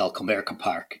is called Comerica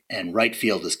Park, and right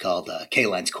field is called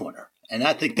K-Line's Corner. And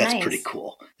I think that's pretty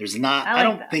cool. I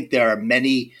don't think there are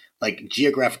many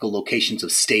geographical locations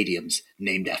of stadiums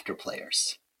named after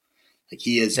players.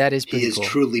 He is cool.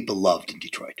 Truly beloved in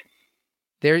Detroit.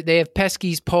 They have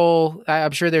Pesky's pole.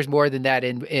 I'm sure there's more than that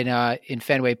in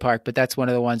Fenway Park, but that's one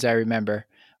of the ones I remember.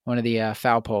 One of the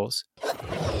foul poles.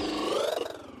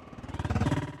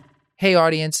 Hey,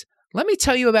 audience. Let me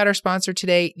tell you about our sponsor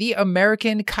today, the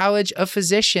American College of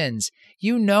Physicians.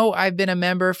 You know I've been a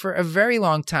member for a very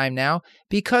long time now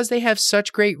because they have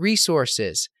such great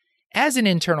resources. As an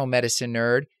internal medicine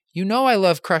nerd, you know I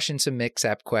love crushing some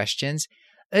mix-up questions.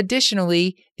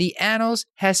 Additionally, the Annals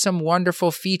has some wonderful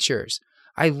features.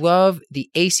 I love the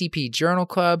ACP Journal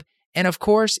Club, and of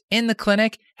course, In the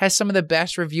Clinic has some of the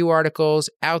best review articles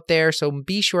out there, so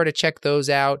be sure to check those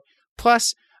out.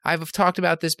 Plus, I've talked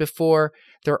about this before,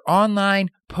 Their online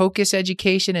POCUS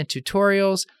education and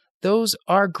tutorials, those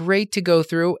are great to go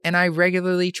through, and I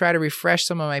regularly try to refresh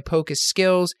some of my POCUS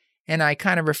skills, and I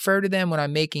kind of refer to them when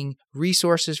I'm making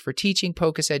resources for teaching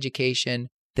POCUS education.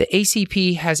 The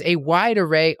ACP has a wide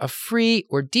array of free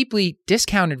or deeply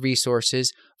discounted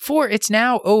resources for its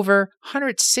now over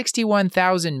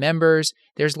 161,000 members.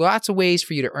 There's lots of ways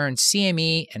for you to earn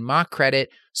CME and mock credit.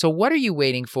 So what are you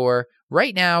waiting for?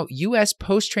 Right now, U.S.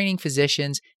 post-training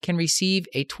physicians can receive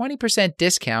a 20%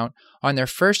 discount on their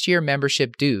first-year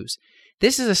membership dues.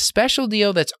 This is a special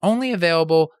deal that's only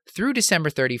available through December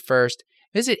 31st.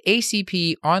 Visit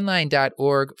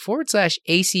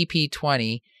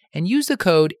acponline.org/ACP20 and use the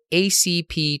code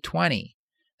ACP20.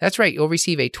 That's right, you'll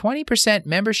receive a 20%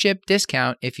 membership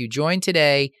discount if you join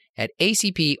today at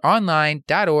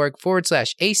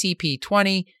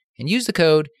acponline.org/ACP20 and use the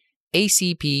code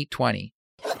ACP20.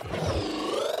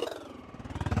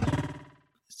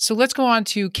 So let's go on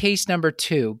to case number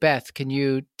 2. Beth, can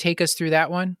you take us through that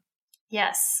one?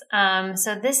 Yes.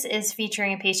 So this is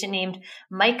featuring a patient named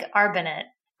Mike Arbanet.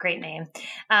 Great name.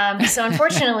 So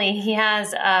unfortunately, he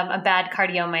has a bad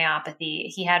cardiomyopathy.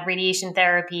 He had radiation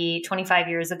therapy 25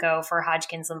 years ago for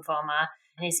Hodgkin's lymphoma,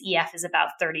 and his EF is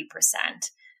about 30%.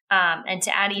 And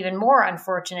to add even more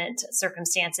unfortunate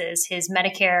circumstances, his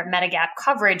Medicare Medigap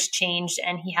coverage changed,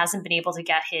 and he hasn't been able to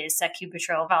get his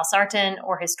sacubitril valsartan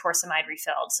or his torsemide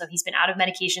refilled. So he's been out of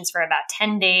medications for about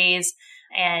 10 days,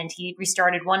 and he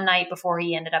restarted one night before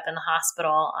he ended up in the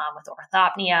hospital with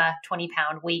orthopnea,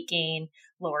 20-pound weight gain,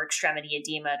 lower extremity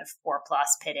edema to 4+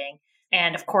 pitting.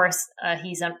 And of course,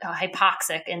 he's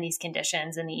hypoxic in these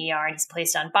conditions in the ER, and he's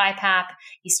placed on BiPAP.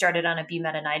 He started on a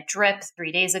bumetanide drip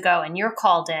 3 days ago, and you're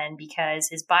called in because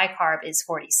his bicarb is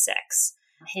 46.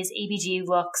 His ABG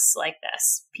looks like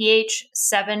this: pH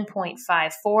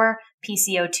 7.54,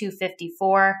 PCO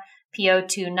 254, PO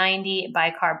 290,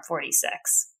 bicarb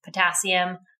 46,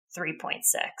 potassium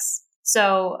 3.6.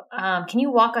 So can you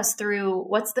walk us through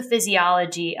what's the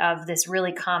physiology of this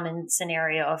really common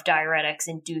scenario of diuretics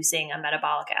inducing a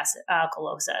metabolic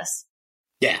alkalosis?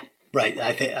 Yeah, right.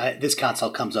 I think this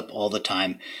consult comes up all the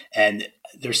time. And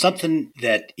there's something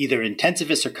that either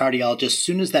intensivists or cardiologists, as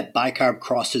soon as that bicarb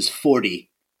crosses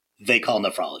 40, they call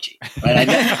nephrology. Right?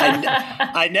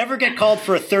 I never get called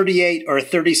for a 38 or a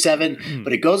 37,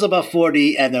 but it goes above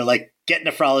 40 and they're like, get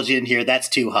nephrology in here. That's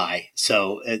too high.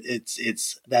 So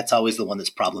that's always the one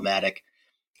that's problematic.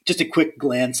 Just a quick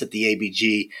glance at the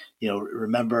ABG.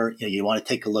 Remember, you want to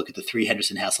take a look at the 3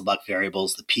 Henderson-Hasselbalch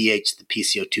variables: the pH, the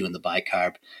PCO2, and the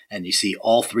bicarb. And you see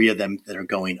all 3 of them that are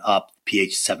going up: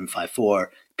 pH 7.54,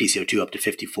 PCO2 up to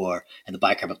 54, and the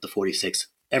bicarb up to 46.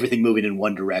 Everything moving in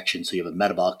one direction. So you have a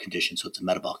metabolic condition. So it's a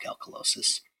metabolic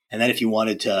alkalosis. And then if you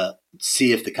wanted to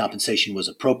see if the compensation was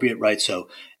appropriate, right? So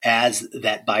as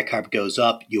that bicarb goes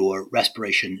up, your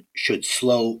respiration should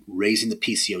slow, raising the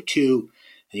PCO2.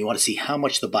 And you want to see how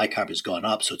much the bicarb has gone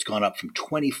up. So it's gone up from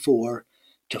 24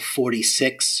 to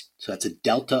 46. So that's a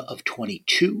delta of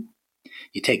 22.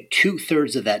 You take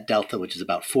 2/3 of that delta, which is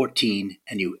about 14,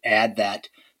 and you add that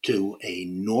to a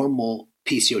normal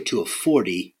PCO2 of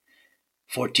 40.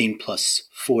 14 plus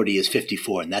 40 is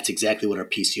 54, and that's exactly what our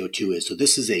PCO2 is. So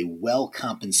this is a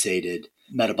well-compensated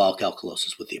metabolic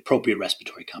alkalosis with the appropriate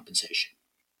respiratory compensation.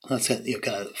 That's kind of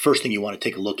the first thing you want to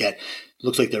take a look at. It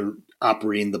looks like they're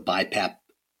operating the BiPAP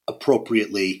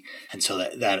appropriately, and so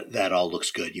that all looks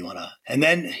good. You want to, and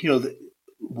then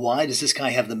why does this guy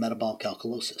have the metabolic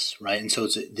alkalosis, right? And so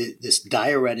it's this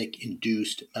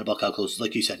diuretic-induced metabolic alkalosis,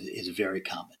 like you said, is very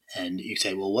common. And you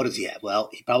say, well, what does he have? Well,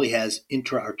 he probably has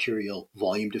intra-arterial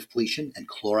volume depletion and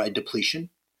chloride depletion.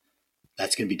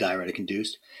 That's going to be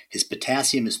diuretic-induced. His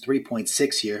potassium is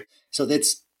 3.6 here. So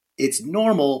it's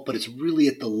normal, but it's really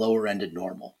at the lower end of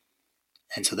normal.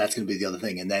 And so that's going to be the other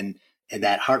thing. And then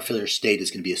that heart failure state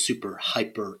is going to be a super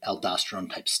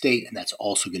hyperaldosterone type state, and that's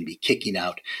also going to be kicking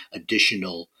out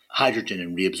additional hydrogen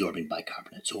and reabsorbing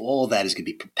bicarbonate. So all that is going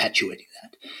to be perpetuating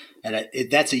that. And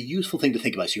that's a useful thing to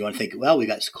think about. So you want to think, well, we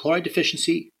got chloride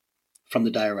deficiency from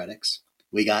the diuretics.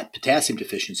 We got potassium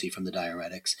deficiency from the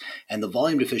diuretics, and the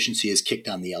volume deficiency is kicked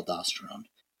on the aldosterone.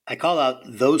 I call out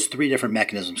those 3 different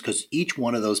mechanisms because each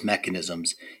one of those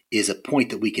mechanisms is a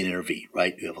point that we can intervene,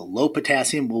 right? You have a low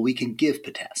potassium, well, we can give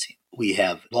potassium. We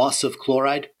have loss of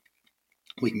chloride,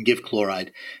 we can give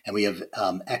chloride, and we have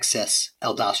excess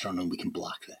aldosterone, and we can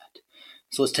block that.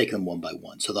 So let's take them one by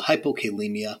one. So the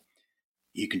hypokalemia,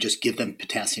 you can just give them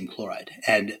potassium chloride.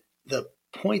 And the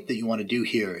point that you want to do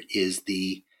here is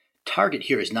the target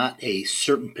here is not a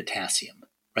certain potassium,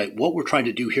 right? What we're trying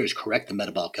to do here is correct the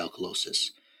metabolic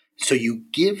alkalosis. So you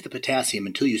give the potassium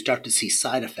until you start to see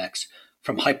side effects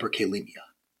from hyperkalemia.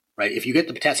 right? If you get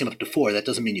the potassium up to 4, that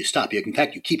doesn't mean you stop. In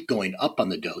fact, you keep going up on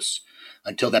the dose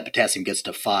until that potassium gets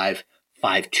to 5,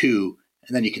 5.2,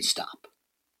 and then you can stop,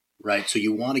 right? So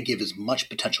you want to give as much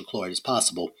potential chloride as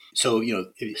possible. So,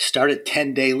 if you start at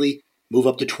 10 daily, move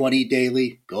up to 20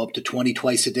 daily, go up to 20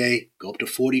 twice a day, go up to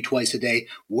 40 twice a day,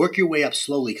 work your way up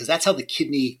slowly, because that's how the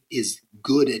kidney is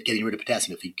good at getting rid of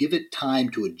potassium. If you give it time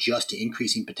to adjust to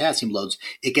increasing potassium loads,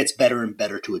 it gets better and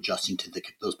better to adjusting to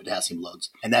those potassium loads,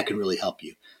 and that can really help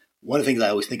you. One of the things I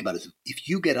always think about is if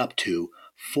you get up to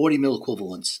 40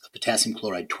 milliequivalents of potassium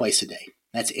chloride twice a day,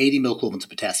 that's 80 milliequivalents of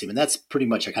potassium, and that's pretty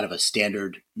much a kind of a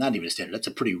standard, not even a standard, that's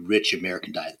a pretty rich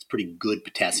American diet. It's pretty good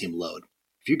potassium load.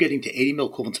 If you're getting to 80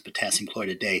 milliequivalents of potassium chloride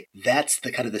a day, that's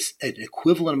the kind of this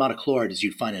equivalent amount of chloride as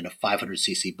you'd find in a 500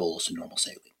 cc bolus of normal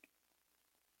saline.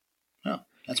 Oh,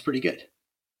 that's pretty good.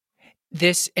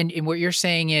 This and what you're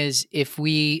saying is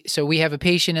we have a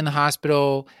patient in the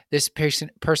hospital, this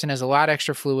person has a lot of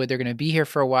extra fluid, they're going to be here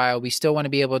for a while, we still want to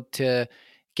be able to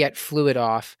get fluid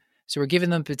off. So we're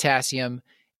giving them potassium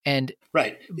but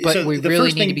so we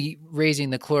really need to be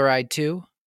raising the chloride too?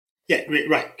 Yeah,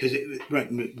 right. Because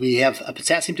we have a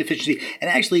potassium deficiency, and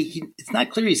actually, it's not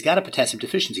clear he's got a potassium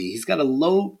deficiency. He's got a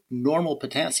low normal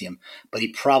potassium, but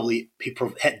he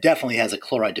definitely has a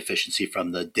chloride deficiency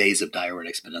from the days of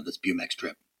diuretics, but on this Bumex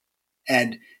drip.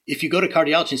 And if you go to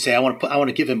cardiology and say, I want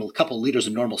to give him a couple of liters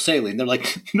of normal saline, they're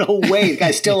like, no way, the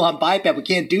guy's still on BiPAP. We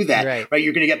can't do that, right?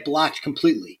 You're going to get blocked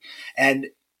completely, and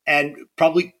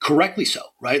probably correctly so,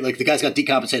 right? Like the guy's got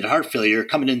decompensated heart failure,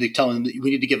 coming in to tell him that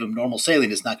we need to give him normal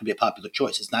saline is not going to be a popular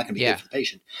choice. It's not going to be good for the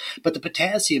patient. But the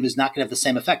potassium is not going to have the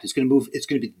same effect. It's going to move. It's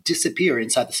going to disappear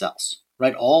inside the cells,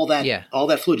 right? All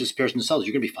that fluid disappears in the cells.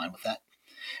 You're going to be fine with that.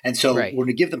 And so we're going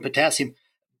to give them potassium,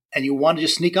 and you want to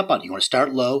just sneak up on it. You want to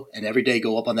start low and every day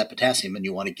go up on that potassium, and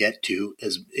you want to get to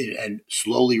and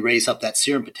slowly raise up that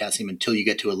serum potassium until you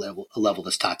get to a level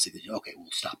that's toxic. Okay,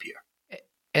 we'll stop here.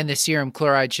 And the serum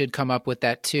chloride should come up with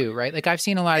that too, right? Like I've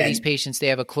seen a lot of these patients, they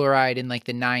have a chloride in like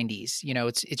the 90s.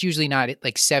 It's usually not at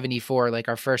like 74, like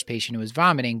our first patient who was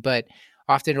vomiting, but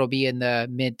often it'll be in the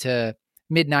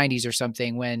mid 90s or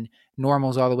something when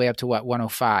normal's all the way up to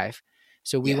 105.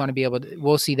 So we want to be able to,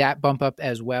 we'll see that bump up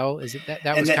as well. Is it that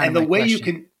was kind of my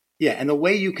question. And the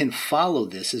way you can follow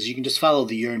this is you can just follow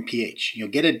the urine pH.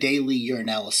 Get a daily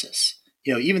urinalysis.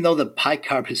 Even though the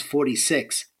bicarb is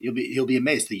 46, you'll be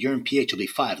amazed. The urine pH will be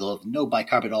 5. They'll have no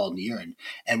bicarb at all in the urine.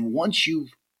 And once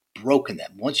you've broken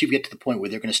them, once you get to the point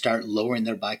where they're going to start lowering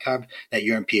their bicarb, that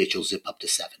urine pH will zip up to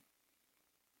 7.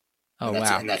 Oh,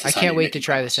 wow. I can't wait to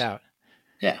try this out.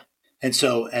 Yeah. And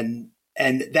so, and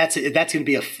that's going to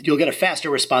be you'll get a faster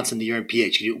response in the urine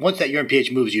pH. Once that urine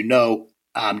pH moves,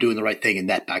 I'm doing the right thing, and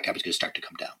that bicarb is going to start to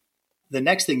come down. The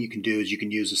next thing you can do is you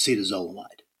can use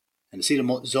acetazolamide. And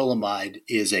acetazolamide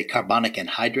is a carbonic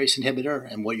anhydrase inhibitor.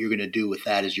 And what you're going to do with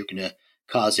that is you're going to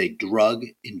cause a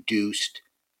drug-induced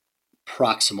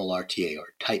proximal RTA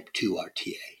or type 2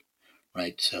 RTA,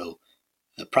 right? So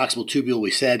the proximal tubule,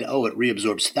 we said, it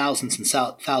reabsorbs thousands and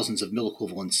thousands of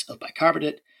milliequivalents of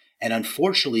bicarbonate. And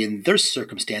unfortunately, in this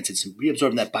circumstance, it's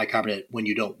reabsorbing that bicarbonate when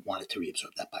you don't want it to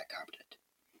reabsorb that bicarbonate,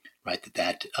 right?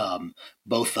 That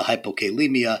both the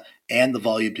hypokalemia and the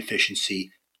volume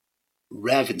deficiency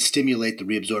rev and stimulate the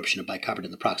reabsorption of bicarbonate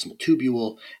in the proximal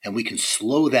tubule, and we can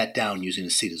slow that down using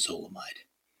acetazolamide.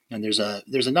 And there's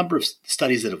a number of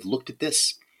studies that have looked at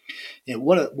this.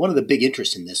 One of the big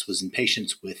interests in this was in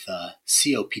patients with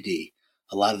COPD.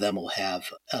 A lot of them will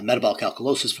have metabolic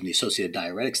alkalosis from the associated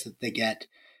diuretics that they get.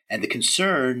 And the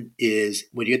concern is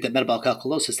when you get that metabolic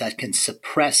alkalosis, that can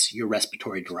suppress your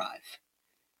respiratory drive.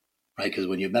 Right? Because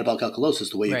when you have metabolic alkalosis,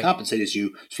 the way you compensate is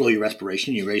you slow your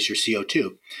respiration, you raise your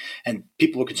CO2. And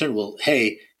people are concerned, well,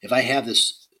 hey, if I have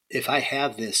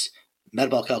this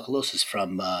metabolic alkalosis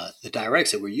from the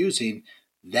diuretics that we're using,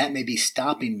 that may be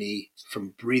stopping me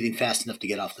from breathing fast enough to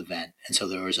get off the vent. And so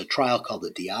there was a trial called the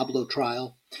Diablo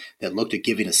trial that looked at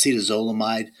giving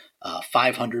acetazolamide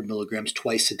 500 milligrams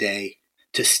twice a day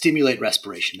to stimulate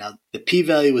respiration. Now, the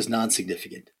p-value was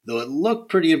non-significant, though it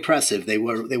looked pretty impressive. They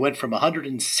went from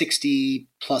 160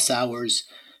 plus hours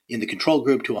in the control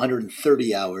group to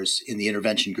 130 hours in the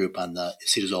intervention group on the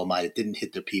acetazolamide. It didn't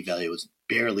hit the p-value.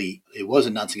 It was a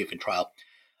non-significant trial.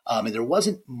 And there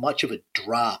wasn't much of a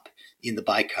drop in the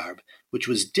bicarb, which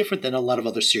was different than a lot of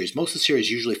other series. Most of the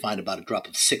series usually find about a drop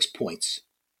of 6 points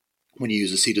when you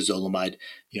use acetazolamide.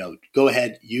 Go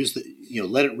ahead,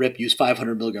 let it rip, use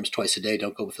 500 milligrams twice a day.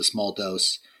 Don't go with a small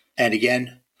dose. And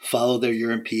again, follow their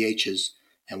urine pHs.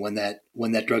 And when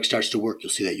that drug starts to work, you'll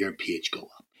see that urine pH go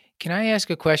up. Can I ask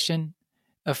a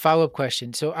follow-up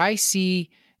question? So I see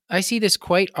this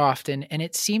quite often, and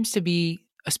it seems to be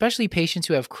especially patients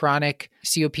who have chronic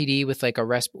COPD with like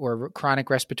or chronic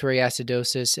respiratory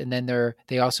acidosis, and then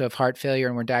they also have heart failure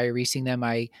and we're diuresing them,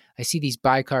 I see these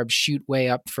bicarbs shoot way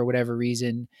up for whatever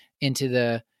reason into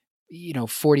the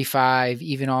 45,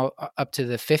 even all up to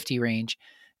the 50 range.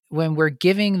 When we're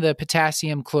giving the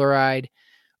potassium chloride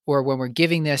or when we're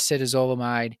giving the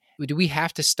acetazolamide, do we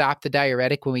have to stop the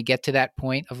diuretic when we get to that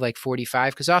point of like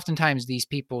 45? Because oftentimes these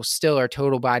people still are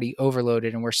total body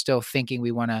overloaded and we're still thinking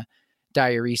we want to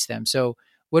diurese them. So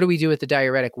what do we do with the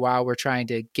diuretic while we're trying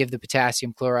to give the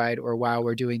potassium chloride or while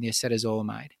we're doing the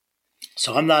acetazolamide?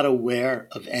 So I'm not aware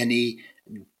of any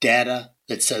data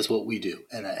that says what we do.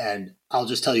 And I'll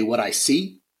just tell you what I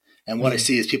see. And what I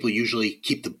see is people usually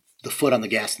keep the foot on the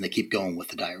gas and they keep going with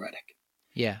the diuretic.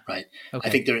 Yeah. Right. Okay. I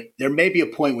think there may be a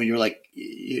point when you're like,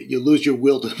 you lose your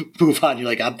will to move on. You're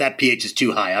like, that pH is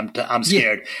too high. I'm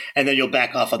scared. Yeah. And then you'll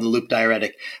back off on the loop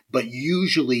diuretic. But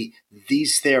usually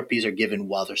these therapies are given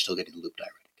while they're still getting the loop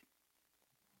diuretic.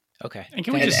 Okay. And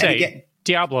can we just say, again,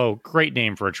 Diablo, great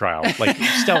name for a trial. Like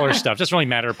stellar stuff. Doesn't really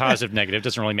matter. Positive, negative.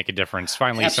 Doesn't really make a difference.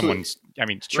 Finally, Absolutely.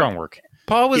 Strong work.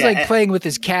 Paul was playing with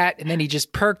his cat and then he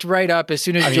just perked right up as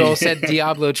soon as Joel said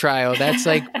Diablo trial. That's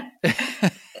like...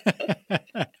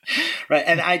 Right.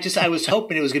 And I was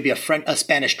hoping it was going to be a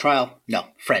Spanish trial. No,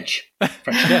 French.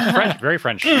 Yeah, French. Very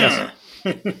French. Yes.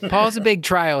 Paul's a big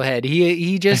trial head.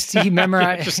 He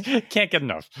memorized. Just can't get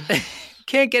enough.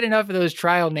 Can't get enough of those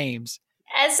trial names.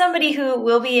 As somebody who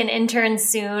will be an intern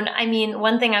soon, I mean,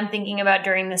 one thing I'm thinking about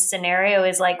during this scenario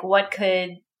is like, what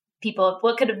could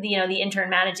the intern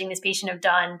managing this patient have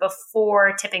done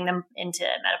before tipping them into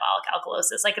metabolic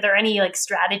alkalosis? Like, are there any like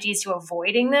strategies to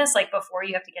avoiding this, like before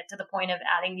you have to get to the point of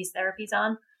adding these therapies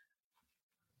on?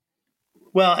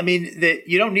 Well, I mean,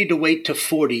 you don't need to wait to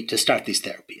 40 to start these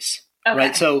therapies. Okay.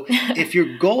 Right. So if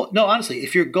your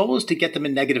goal is to get them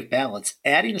in negative balance,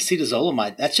 adding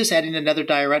acetazolamide, that's just adding another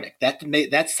diuretic.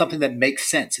 That's something that makes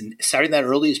sense. And starting that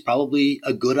early is probably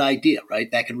a good idea,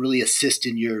 right? That can really assist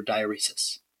in your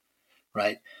diuresis.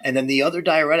 Right. And then the other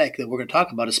diuretic that we're going to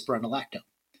talk about is spironolactone.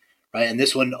 Right. And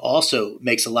this one also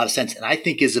makes a lot of sense. And I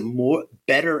think is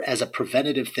better as a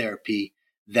preventative therapy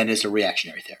than as a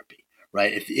reactionary therapy.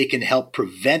 Right. If it can help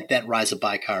prevent that rise of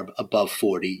bicarb above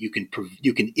 40,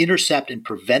 you can intercept and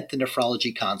prevent the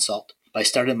nephrology consult by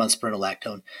starting them on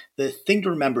spironolactone. The thing to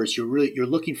remember is you're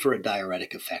looking for a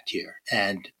diuretic effect here.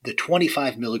 And the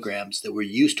 25 milligrams that we're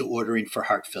used to ordering for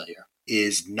heart failure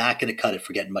is not going to cut it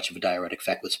for getting much of a diuretic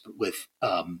effect with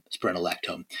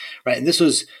spironolactone, right? And this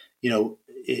was,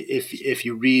 if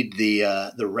you read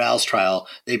the Rouse trial,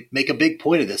 they make a big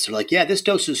point of this. They're like, yeah, this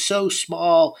dose is so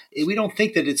small, we don't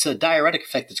think that it's a diuretic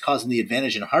effect that's causing the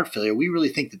advantage in heart failure. We really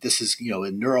think that this is, a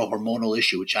neurohormonal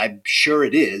issue, which I'm sure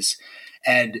it is.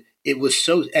 And it was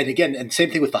and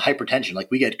same thing with the hypertension. Like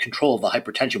we get control of the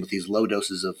hypertension with these low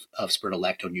doses of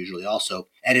spironolactone usually also.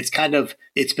 And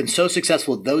it's been so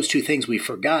successful with those two things we've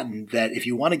forgotten that if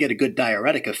you want to get a good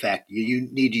diuretic effect, you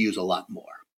need to use a lot more.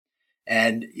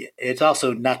 And it's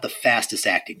also not the fastest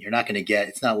acting. You're not going to get,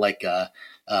 it's not like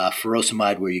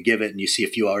furosemide where you give it and you see a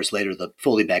few hours later the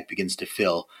Foley bag begins to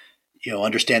fill.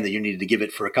 Understand that you needed to give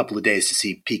it for a couple of days to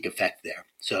see peak effect there.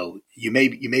 So you may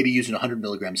be using 100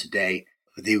 milligrams a day.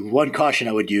 The one caution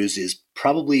I would use is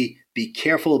probably be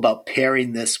careful about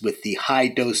pairing this with the high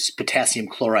dose potassium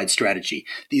chloride strategy.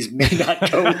 These may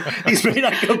not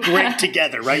go great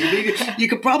together, right? You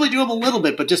could probably do them a little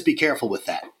bit, but just be careful with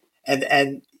that.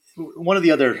 And one of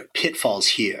the other pitfalls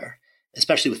here,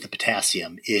 especially with the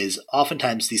potassium, is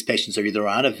oftentimes these patients are either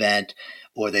on a vent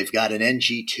or they've got an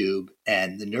NG tube,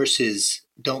 and the nurses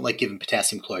don't like giving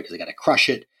potassium chloride because they got to crush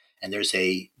it. And there's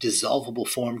a dissolvable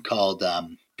form called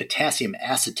potassium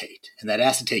acetate, and that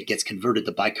acetate gets converted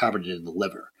to bicarbonate in the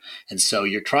liver. And so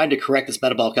you're trying to correct this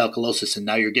metabolic alkalosis, and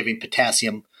now you're giving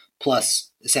potassium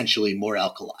plus essentially more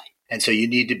alkali. And so you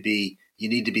need to be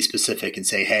specific and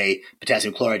say, hey,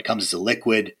 potassium chloride comes as a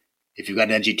liquid. If you've got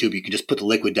an NG tube, you can just put the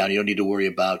liquid down. You don't need to worry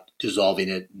about dissolving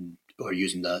it or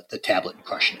using the tablet and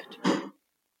crushing it.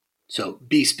 So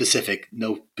be specific.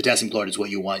 No, potassium chloride is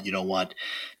what you want. You don't want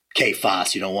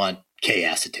K-phos. You don't want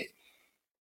K-acetate.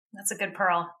 That's a good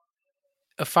pearl.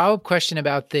 A follow-up question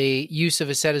about the use of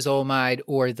acetazolamide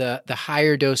or the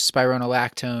higher dose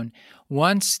spironolactone.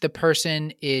 Once the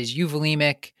person is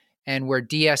euvolemic and we're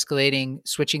de-escalating,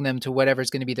 switching them to whatever's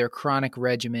going to be their chronic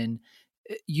regimen,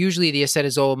 usually the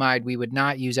acetazolamide we would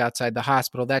not use outside the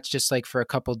hospital. That's just like for a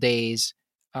couple days.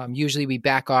 Usually we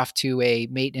back off to a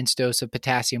maintenance dose of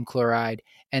potassium chloride,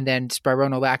 and then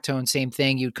spironolactone, same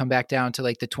thing. You'd come back down to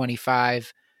like the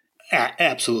 25.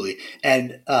 Absolutely.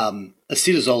 And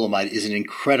acetazolamide is an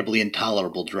incredibly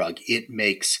intolerable drug. It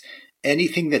makes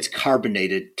anything that's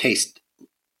carbonated tastes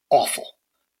awful.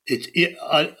 It's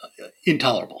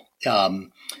intolerable.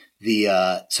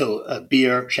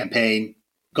 Beer, champagne,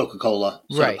 Coca-Cola,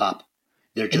 soda Right. pop.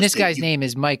 And this guy's name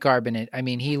is Mike Carbonate. I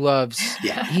mean, he loves,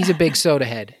 he's a big soda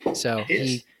head. So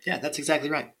yeah, that's exactly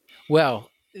right. Well,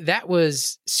 that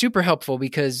was super helpful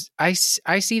because I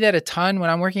see that a ton when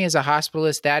I'm working as a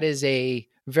hospitalist. That is a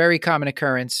very common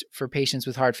occurrence for patients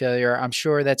with heart failure. I'm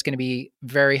sure that's going to be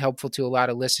very helpful to a lot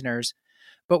of listeners.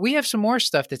 But we have some more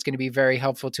stuff that's going to be very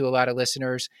helpful to a lot of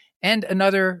listeners and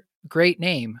another great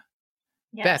name.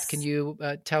 Yes. Beth, can you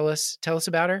tell us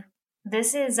about her?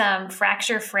 This is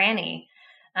Fracture Franny.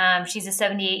 She's a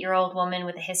 78-year-old woman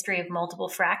with a history of multiple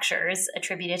fractures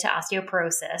attributed to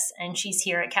osteoporosis, and she's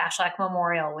here at Kashlak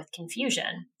Memorial with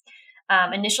confusion.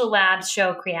 Initial labs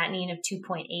show creatinine of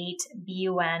 2.8,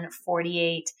 BUN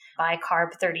 48,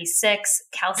 bicarb 36,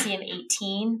 calcium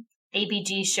 18.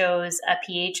 ABG shows a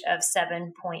pH of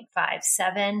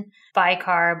 7.57,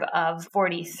 bicarb of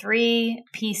 43,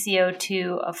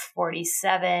 PCO2 of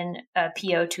 47,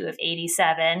 PO2 of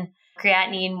 87.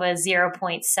 Creatinine was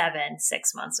 0.7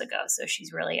 6 months ago, so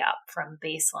she's really up from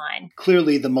baseline.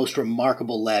 Clearly, the most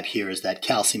remarkable lab here is that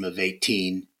calcium of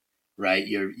 18, right?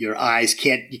 Your eyes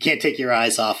you can't take your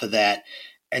eyes off of that.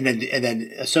 And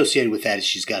then associated with that is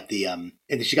she's got the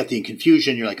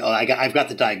confusion. You're like, oh, I've got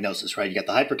the diagnosis, right? You got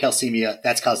the hypercalcemia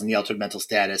that's causing the altered mental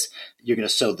status. You're going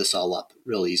to sew this all up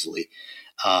real easily.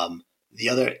 So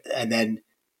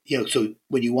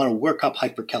when you want to work up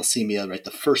hypercalcemia, right,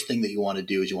 the first thing that you want to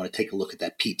do is you want to take a look at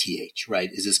that PTH, right?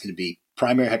 Is this going to be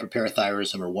primary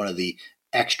hyperparathyroidism or one of the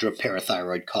extra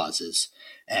parathyroid causes?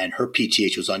 And her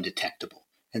PTH was undetectable.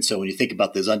 And so when you think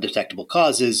about those undetectable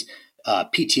causes,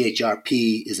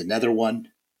 PTHRP is another one,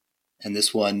 and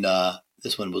this one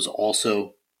was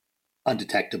also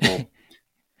undetectable.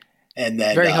 And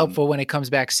then very helpful when it comes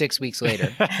back 6 weeks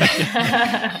later.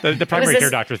 the primary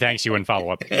care doctor thanks you in follow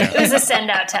up. Yeah. It was a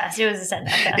send out test.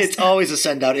 It's always a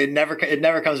send out. It never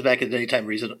comes back at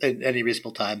any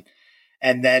reasonable time.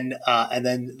 And then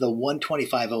the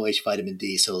 125 OH vitamin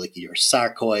D, so like your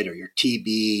sarcoid or your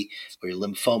TB or your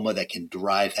lymphoma that can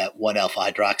drive that 1-alpha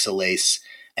hydroxylase.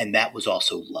 And that was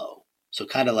also low. So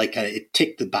kind of it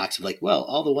ticked the box of like, well,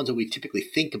 all the ones that we typically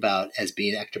think about as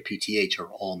being extra PTH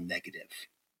are all negative.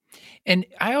 And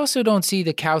I also don't see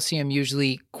the calcium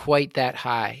usually quite that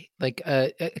high. Like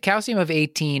a calcium of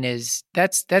 18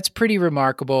 that's pretty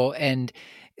remarkable. And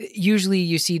usually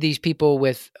you see these people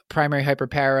with primary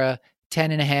hyperpara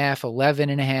 10.5,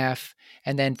 11.5.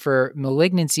 And then for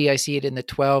malignancy, I see it in the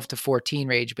 12 to 14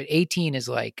 range, but 18 is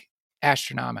like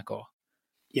astronomical.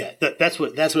 Yeah, that's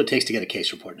what it takes to get a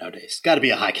case report nowadays. It's got to be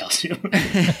a high calcium.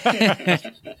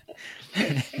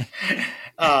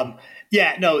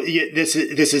 This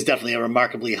is definitely a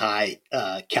remarkably high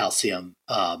calcium,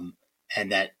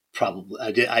 and that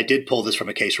probably I did pull this from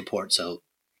a case report, so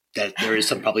that there is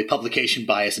some probably publication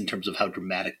bias in terms of how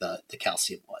dramatic the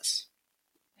calcium was.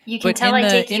 You can tell I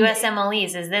take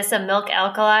USMLEs. Is this a milk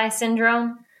alkali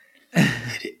syndrome?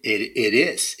 It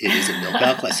is. It is a milk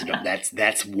alkali syndrome.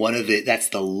 That's one of it. That's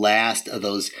the last of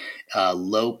those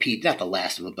low P. Not the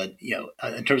last of them, but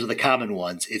in terms of the common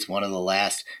ones, it's one of the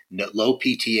last low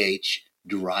PTH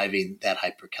driving that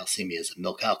hypercalcemia is a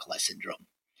milk alkali syndrome.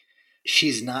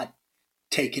 She's not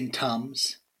taking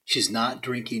Tums. She's not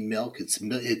drinking milk. It's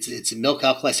a milk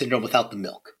alkali syndrome without the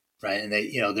milk, right? And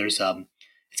there's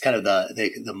it's kind of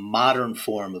the modern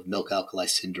form of milk alkali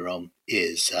syndrome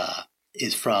is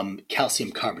from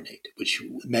calcium carbonate, which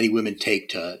many women take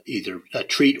to either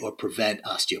treat or prevent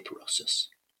osteoporosis.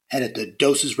 And at the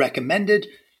doses recommended,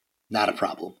 not a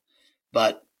problem.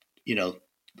 But,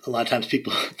 a lot of times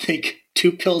people think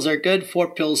 2 pills are good,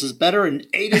 4 pills is better, and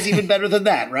 8 is even better than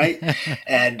that, right?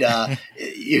 And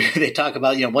they talk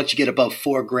about, once you get above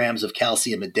 4 grams of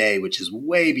calcium a day, which is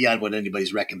way beyond what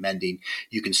anybody's recommending,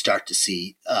 you can start to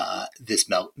see this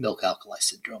milk alkali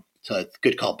syndrome. So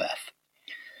good call, Beth.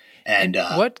 And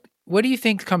what do you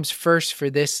think comes first for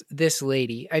this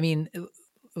lady? I mean,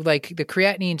 like the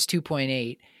creatinine's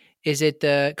 2.8. Is it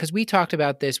because we talked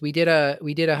about this? We did a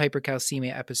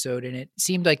hypercalcemia episode, and it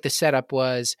seemed like the setup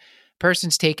was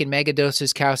person's taking mega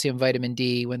doses calcium vitamin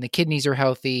D. When the kidneys are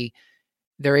healthy,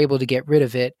 they're able to get rid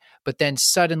of it. But then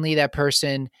suddenly that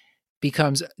person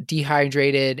becomes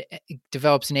dehydrated,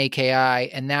 develops an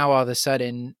AKI, and now all of a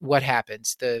sudden, what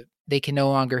happens? They can no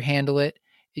longer handle it.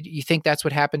 You think that's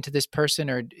what happened to this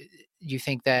person, or you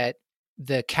think that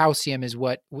the calcium is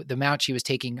what the amount she was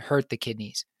taking hurt the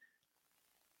kidneys?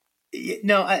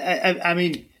 No, I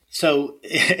mean, So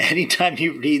anytime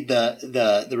you read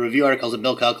the review articles of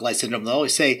milk alkali syndrome, they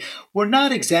always say, we're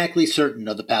not exactly certain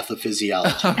of the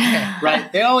pathophysiology, Okay. right?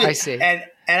 They always, I see. And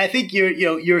I think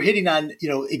you're hitting on,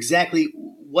 exactly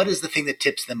what is the thing that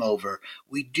tips them over.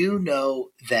 We do know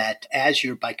that as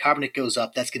your bicarbonate goes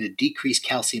up, that's going to decrease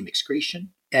calcium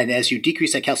excretion. And as you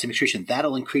decrease that calcium excretion,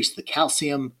 that'll increase the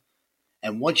calcium.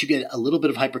 And once you get a little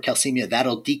bit of hypercalcemia,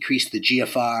 that'll decrease the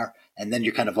GFR. And then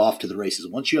you're kind of off to the races.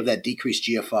 Once you have that decreased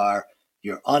GFR,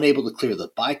 you're unable to clear the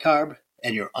bicarb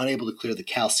and you're unable to clear the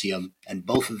calcium. And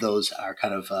both of those are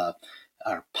kind of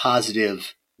are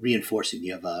positive reinforcing.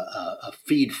 You have a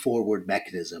feed forward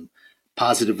mechanism,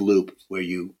 positive loop, where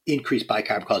you increase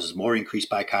bicarb causes more increased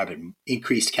bicarb and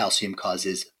increased calcium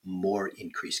causes more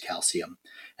increased calcium.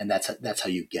 And that's how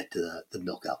you get to the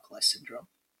milk alkali syndrome.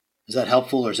 Is that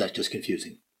helpful or is that just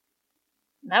confusing?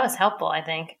 That was helpful, I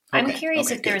think. I'm Okay,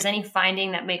 curious if there's any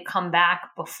finding that may come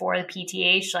back before the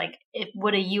PTH, like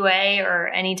would a UA or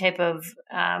any type of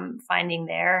finding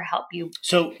there help you,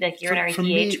 so like urinary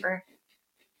pH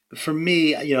For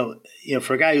me,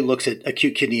 for a guy who looks at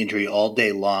acute kidney injury all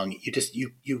day long,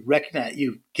 you recognize,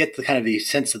 you get the kind of the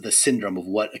sense of the syndrome of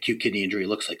what acute kidney injury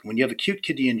looks like. When you have acute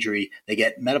kidney injury, they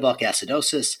get metabolic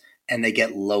acidosis and they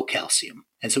get low calcium.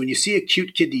 And so when you see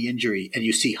acute kidney injury and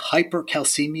you see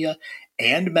hypercalcemia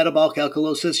and metabolic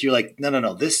alkalosis, you're like,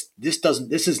 no, this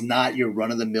is not your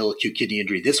run-of-the-mill acute kidney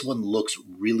injury. This one looks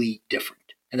really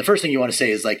different. And the first thing you want to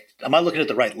say is like, am I looking at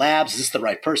the right labs? Is this the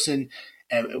right person?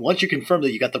 And once you confirm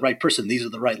that you got the right person, these are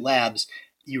the right labs,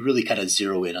 you really kind of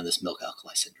zero in on this milk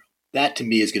alkali syndrome. That to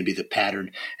me is going to be the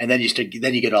pattern. And then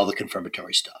you get all the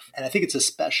confirmatory stuff. And I think it's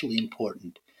especially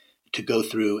important to go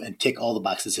through and tick all the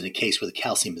boxes in a case where the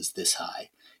calcium is this high,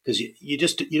 because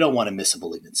you don't want to miss a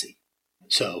malignancy.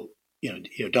 So,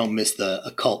 don't miss the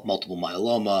occult multiple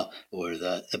myeloma or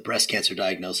the breast cancer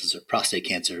diagnosis or prostate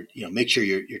cancer. Make sure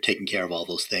you're taking care of all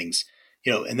those things.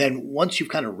 And then once you've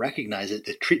kind of recognized it,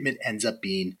 the treatment ends up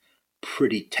being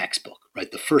pretty textbook,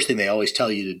 right? The first thing they always tell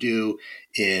you to do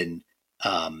in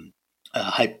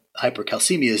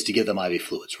hypercalcemia is to give them IV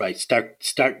fluids, right?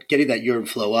 Start getting that urine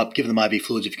flow up, give them IV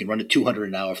fluids. If you can run to 200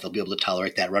 an hour, if they'll be able to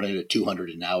tolerate that, run it at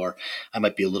 200 an hour. I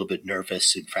might be a little bit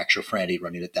nervous in fracture franny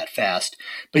running it that fast,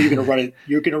 but you're going to run it.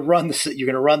 You're going to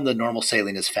run the normal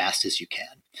saline as fast as you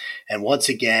can. And once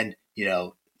again,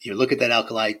 you look at that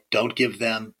alkali. Don't give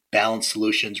them balanced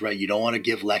solutions, right? You don't want to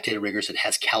give lactated rigors that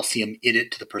has calcium in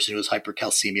it to the person who has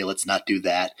hypercalcemia. Let's not do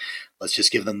that. Let's just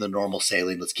give them the normal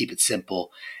saline. Let's keep it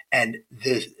simple. And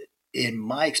in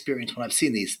my experience, when I've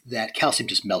seen these, that calcium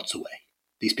just melts away.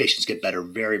 These patients get better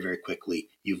very, very quickly.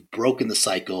 You've broken the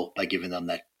cycle by giving them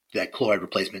that chloride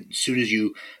replacement. As soon as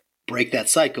you break that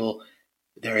cycle,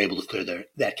 they're able to clear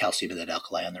that calcium and that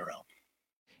alkali on their own.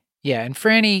 Yeah, and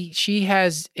Franny, she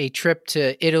has a trip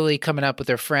to Italy coming up with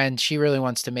her friend. She really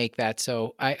wants to make that,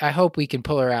 so I hope we can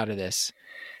pull her out of this.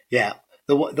 Yeah,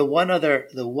 the one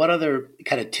other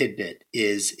kind of tidbit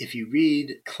is if you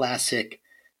read classic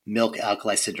milk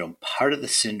alkali syndrome, part of the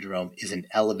syndrome is an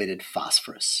elevated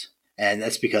phosphorus, and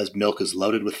that's because milk is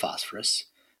loaded with phosphorus.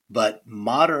 But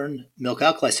modern milk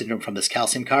alkali syndrome from this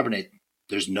calcium carbonate,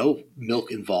 there's no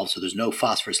milk involved, so there's no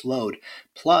phosphorus load.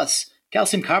 Plus,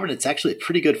 calcium carbonate's actually a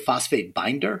pretty good phosphate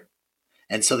binder.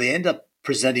 And so they end up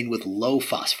presenting with low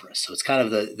phosphorus. So it's kind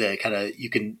of the kind of, you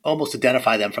can almost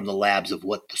identify them from the labs of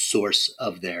what the source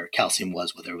of their calcium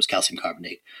was, whether it was calcium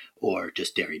carbonate or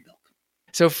just dairy milk.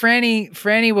 So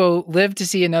Franny will live to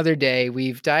see another day.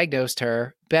 We've diagnosed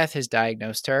her. Beth has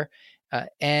diagnosed her.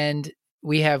 And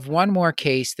we have one more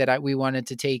case that we wanted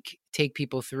to take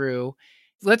people through.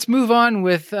 Let's move on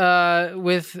with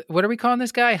what are we calling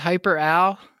this guy? Hyper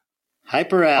Al?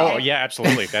 Hyper Al. Oh yeah,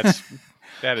 absolutely. That is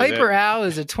Hyper Al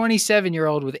is a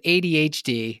 27-year-old with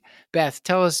ADHD. Beth,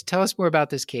 tell us more about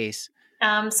this case.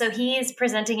 So he's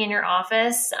presenting in your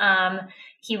office.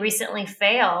 He recently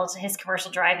failed his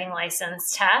commercial driving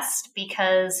license test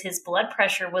because his blood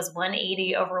pressure was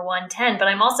 180 over 110. But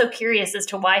I'm also curious as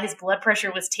to why his blood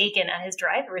pressure was taken at his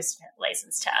driver's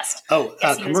license test.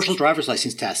 Commercial driver's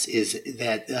license test is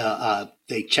that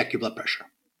they check your blood pressure.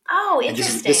 Oh,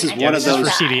 interesting. This is one of those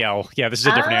for CDL. Yeah, this is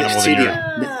a different animal than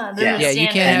CDL. Yeah, you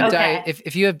can't have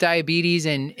if you have diabetes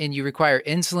and you require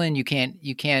insulin, you get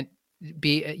your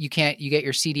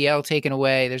CDL taken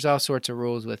away. There's all sorts of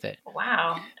rules with it.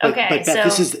 Wow. Okay. But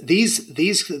Beth,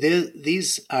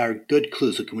 these are good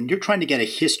clues. Look, when you're trying to get a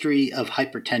history of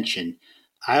hypertension,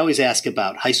 I always ask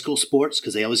about high school sports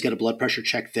because they always get a blood pressure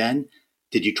check then.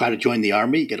 Did you try to join the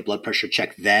Army? You get a blood pressure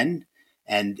check then.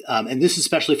 And this is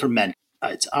especially for men.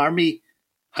 It's Army,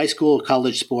 high school,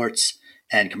 college sports,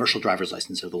 and commercial driver's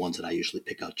license are the ones that I usually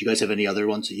pick out. Do you guys have any other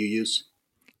ones that you use?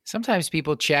 Sometimes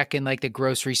people check in like the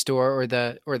grocery store or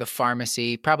the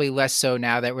pharmacy, probably less so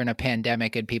now that we're in a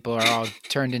pandemic and people are all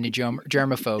turned into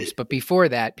germaphobes. But before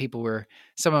that,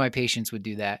 some of my patients would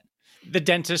do that. The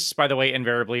dentists, by the way,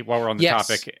 invariably, while we're on the Yes.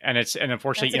 topic, and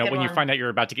unfortunately, when you find out you're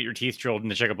about to get your teeth drilled and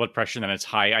to check a blood pressure and then it's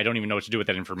high, I don't even know what to do with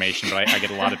that information. But I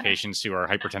get a lot of patients who are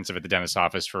hypertensive at the dentist's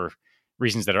office for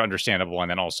reasons that are understandable,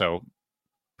 and then also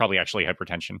probably actually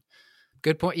hypertension.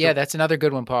 Good point. Yeah, that's another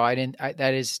good one, Paul.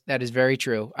 That is very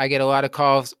true. I get a lot of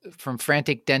calls from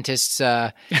frantic dentists,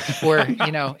 or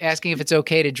asking if it's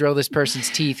okay to drill this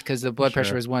person's teeth because the blood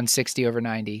pressure was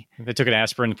 160/90. They took an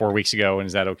aspirin 4 weeks ago, and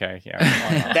is that okay?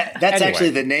 Yeah. That's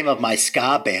actually the name of my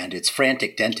ska band. It's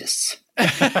Frantic Dentists.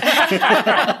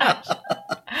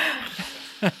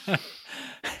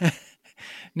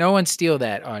 No one steal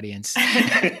that, audience.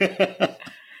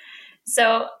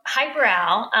 So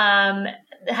hyperal,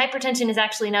 hypertension is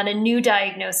actually not a new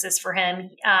diagnosis for him.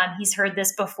 He's heard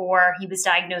this before. He was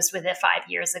diagnosed with it 5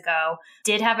 years ago,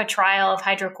 did have a trial of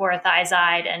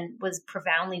hydrochlorothiazide and was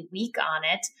profoundly weak on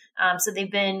it. So they've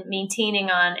been maintaining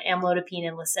on amlodipine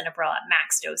and lisinopril at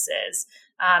max doses.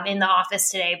 In the office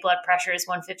today, blood pressure is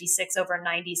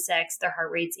 156/96. Their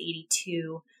heart rate's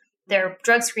 82. Their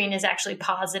drug screen is actually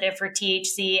positive for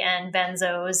THC and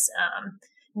benzos,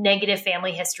 negative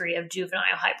family history of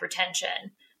juvenile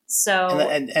hypertension. So,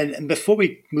 and before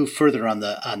we move further on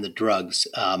the drugs,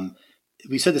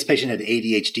 we said this patient had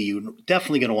ADHD. You're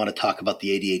definitely going to want to talk about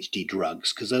the ADHD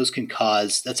drugs because those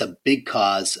that's a big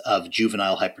cause of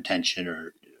juvenile hypertension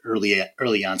or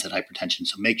early onset hypertension.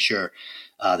 So make sure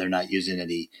they're not using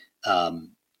any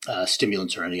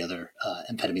stimulants or any other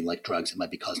amphetamine-like drugs that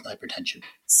might be causing hypertension.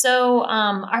 So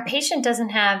our patient doesn't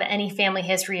have any family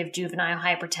history of juvenile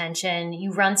hypertension.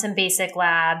 You run some basic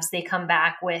labs. They come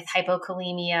back with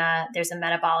hypokalemia. There's a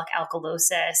metabolic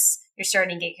alkalosis. You're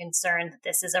starting to get concerned that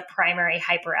this is a primary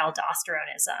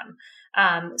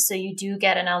hyperaldosteronism. So you do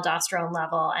get an aldosterone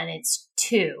level and it's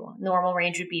 2. Normal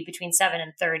range would be between 7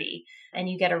 and 30. And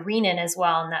you get a renin as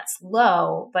well, and that's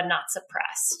low, but not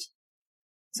suppressed.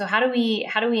 So how do we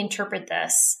interpret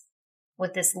this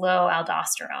with this low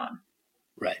aldosterone?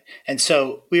 Right. And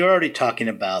so we were already talking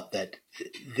about that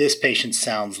this patient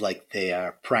sounds like they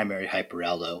are primary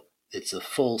hyperaldo. It's a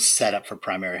full setup for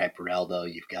primary hyperaldo.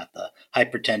 You've got the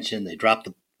hypertension. They drop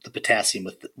the potassium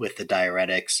with the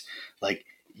diuretics. Like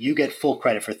you get full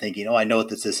credit for thinking, I know what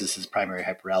this is. This is primary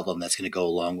hyperaldo, and that's going to go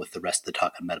along with the rest of the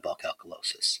talk on metabolic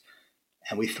alkalosis.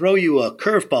 And we throw you a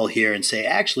curveball here and say,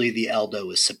 actually, the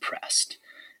aldo is suppressed.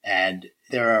 And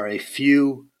there are a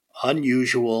few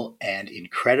unusual and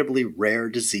incredibly rare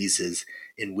diseases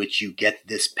in which you get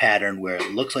this pattern where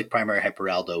it looks like primary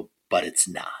hyperaldo, but it's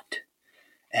not.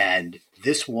 And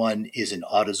this one is an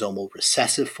autosomal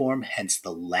recessive form, hence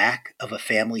the lack of a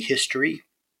family history.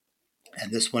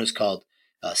 And this one is called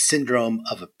syndrome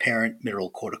of apparent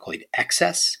mineralocorticoid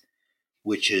excess,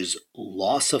 which is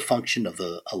loss of function of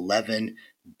the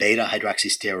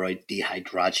 11-beta-hydroxysteroid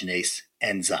dehydrogenase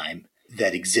enzyme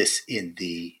that exists in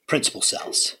the principal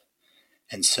cells.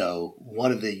 And so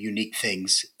one of the unique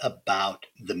things about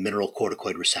the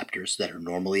mineralocorticoid receptors that are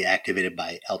normally activated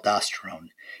by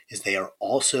aldosterone is they are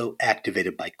also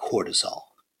activated by cortisol.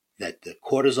 That the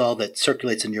cortisol that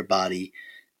circulates in your body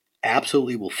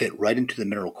absolutely will fit right into the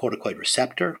mineralocorticoid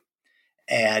receptor.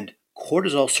 And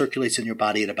cortisol circulates in your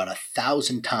body at about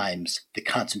 1,000 times the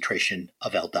concentration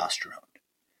of aldosterone.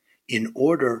 In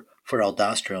order for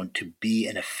aldosterone to be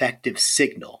an effective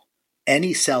signal,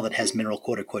 any cell that has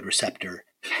mineralocorticoid receptor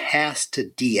has to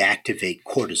deactivate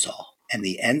cortisol. And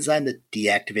the enzyme that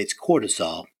deactivates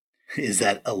cortisol is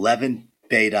that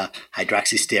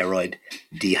 11-beta-hydroxysteroid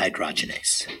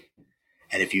dehydrogenase.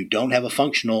 And if you don't have a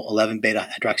functional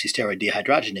 11-beta-hydroxysteroid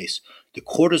dehydrogenase, the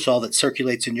cortisol that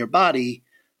circulates in your body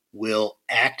will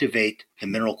activate the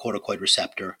mineralocorticoid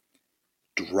receptor,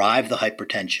 drive the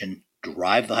hypertension,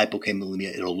 drive the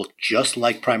hypokalemia. It'll look just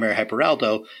like primary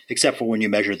hyperaldo, except for when you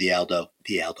measure the aldo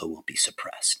will be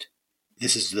suppressed.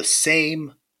 This is the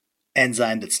same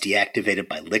enzyme that's deactivated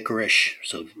by licorice.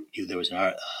 So there was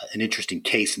an interesting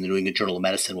case in the New England Journal of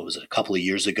Medicine, a couple of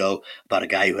years ago, about a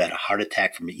guy who had a heart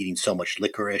attack from eating so much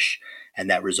licorice, and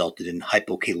that resulted in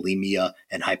hypokalemia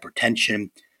and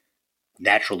hypertension.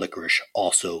 Natural licorice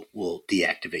also will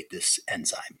deactivate this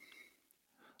enzyme.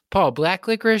 Paul, black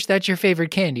licorice, that's your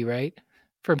favorite candy, right?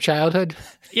 From childhood?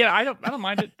 Yeah, I don't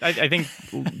mind it. I think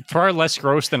far less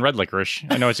gross than red licorice.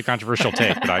 I know it's a controversial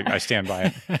take, but I stand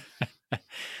by it.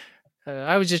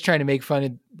 I was just trying to make fun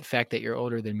of the fact that you're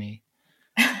older than me.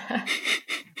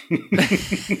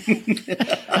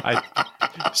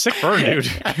 Sick burn,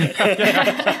 dude.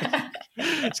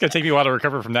 It's going to take me a while to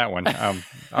recover from that one.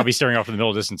 I'll be staring off in the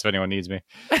middle distance if anyone needs me.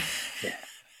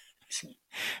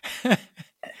 Yeah.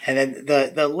 And then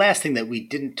the last thing that we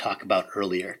didn't talk about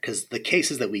earlier, because the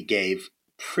cases that we gave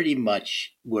pretty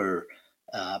much were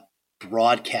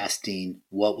broadcasting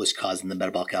what was causing the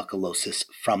metabolic alkalosis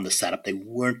from the setup. They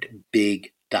weren't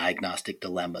big diagnostic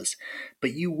dilemmas,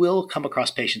 but you will come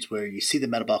across patients where you see the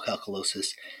metabolic alkalosis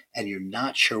and you're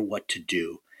not sure what to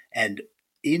do. And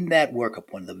in that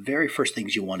workup, one of the very first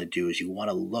things you want to do is you want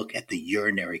to look at the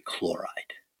urinary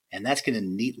chloride. And that's going to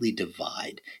neatly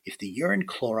divide. If the urine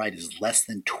chloride is less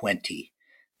than 20,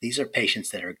 these are patients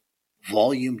that are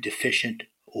volume deficient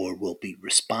or will be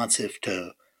responsive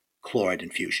to chloride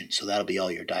infusion. So that'll be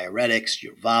all your diuretics,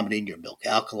 your vomiting, your milk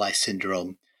alkali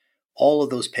syndrome. All of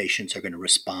those patients are going to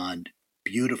respond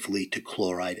beautifully to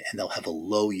chloride, and they'll have a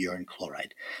low urine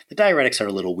chloride. The diuretics are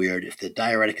a little weird. If the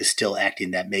diuretic is still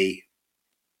acting, that may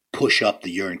push up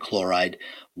the urine chloride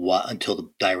until the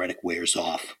diuretic wears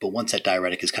off. But once that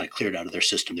diuretic is kind of cleared out of their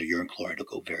system, their urine chloride will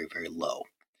go very, very low.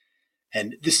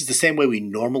 And this is the same way we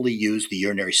normally use the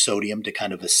urinary sodium to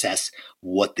kind of assess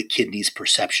what the kidney's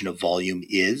perception of volume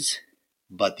is.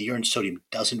 But the urine sodium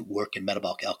doesn't work in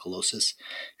metabolic alkalosis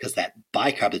because that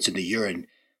bicarb that's in the urine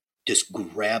just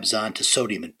grabs onto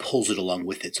sodium and pulls it along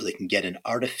with it so they can get an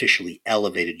artificially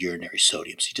elevated urinary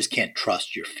sodium. So you just can't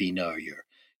trust your FeNA or your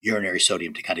urinary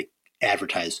sodium to kind of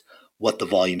advertise what the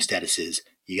volume status is.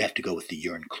 You have to go with the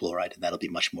urine chloride, and that'll be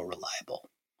much more reliable.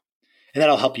 And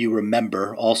that'll help you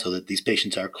remember also that these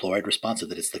patients are chloride responsive,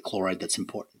 that it's the chloride that's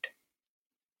important.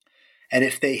 And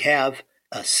if they have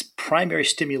a primary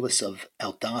stimulus of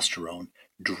aldosterone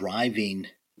driving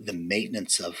the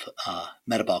maintenance of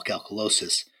metabolic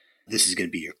alkalosis, this is going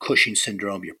to be your Cushing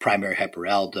syndrome, your primary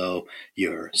hyperaldo,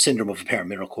 your syndrome of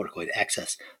apparent mineralocorticoid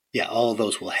excess. Yeah, all of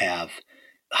those will have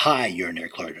high urinary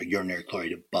chloride or urinary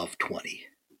chloride above 20.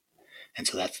 And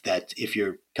so that's if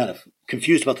you're kind of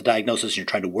confused about the diagnosis and you're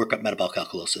trying to work up metabolic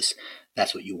alkalosis,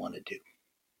 that's what you want to do.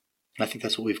 And I think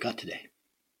that's what we've got today.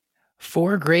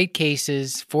 4 great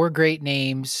cases, 4 great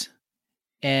names,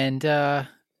 and a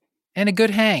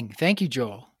good hang. Thank you,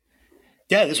 Joel.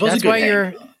 Yeah, this was a good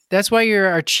hang. That's why you're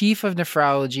our chief of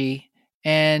nephrology.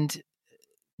 And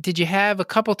did you have a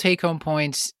couple take-home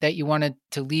points that you wanted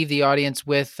to leave the audience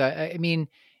with? I mean,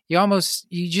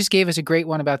 you just gave us a great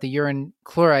one about the urine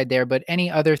chloride there, but any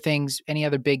other things, any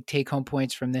other big take-home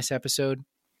points from this episode?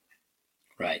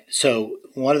 Right. So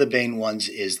one of the main ones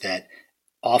is that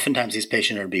oftentimes these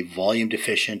patients are going to be volume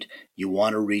deficient. You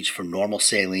want to reach for normal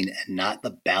saline and not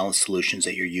the balanced solutions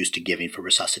that you're used to giving for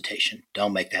resuscitation.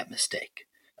 Don't make that mistake.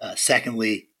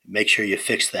 Secondly, make sure you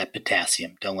fix that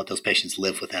potassium. Don't let those patients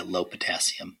live with that low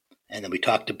potassium. And then we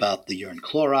talked about the urine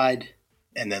chloride.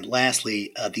 And then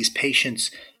lastly, these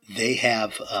patients, they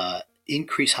have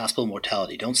increased hospital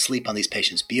mortality. Don't sleep on these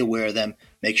patients. Be aware of them.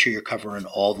 Make sure you're covering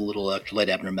all the little electrolyte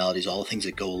abnormalities, all the things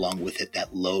that go along with it,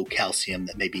 that low calcium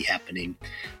that may be happening,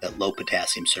 that low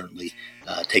potassium certainly.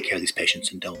 Take care of these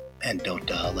patients and don't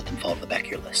let them fall to the back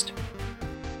of your list.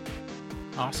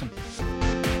 Awesome.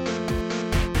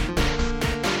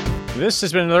 This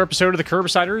has been another episode of the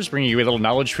Curbsiders, bringing you a little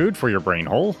knowledge food for your brain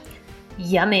hole.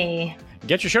 Yummy.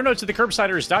 Get your show notes at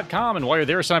thecurbsiders.com, and while you're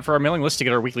there, sign up for our mailing list to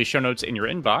get our weekly show notes in your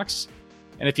inbox.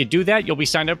 And if you do that, you'll be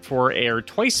signed up for our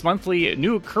twice-monthly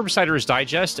new Curbsiders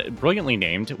Digest, brilliantly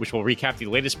named, which will recap the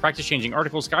latest practice-changing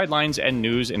articles, guidelines, and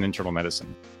news in internal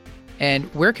medicine.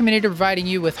 And we're committed to providing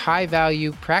you with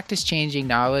high-value, practice-changing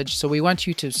knowledge, so we want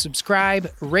you to subscribe,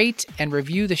 rate, and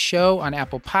review the show on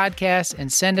Apple Podcasts,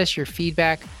 and send us your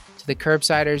feedback to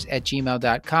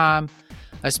thecurbsiders@gmail.com.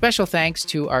 A special thanks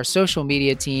to our social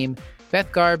media team,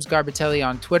 Beth Garbatelli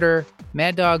on Twitter,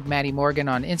 Mad Dog Maddie Morgan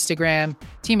on Instagram,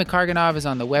 Tima Karganov is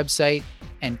on the website,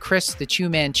 and Chris the Chew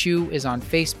Man Chew is on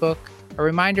Facebook. A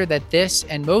reminder that this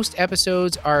and most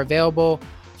episodes are available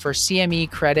for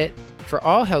CME credit for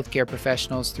all healthcare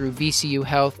professionals through VCU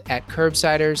Health at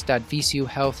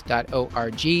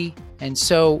curbsiders.vcuhealth.org. And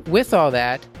so with all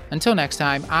that, until next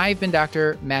time, I've been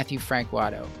Dr. Matthew Frank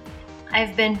Watto.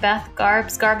 I've been Beth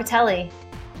Garbatelli.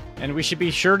 And we should be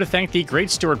sure to thank the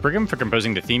great Stuart Brigham for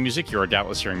composing the theme music you are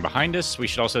doubtless hearing behind us. We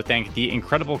should also thank the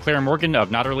incredible Claire Morgan of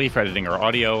Notterly for editing our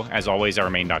audio. As always, I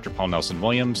remain Dr. Paul Nelson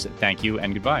Williams. Thank you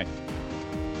and goodbye.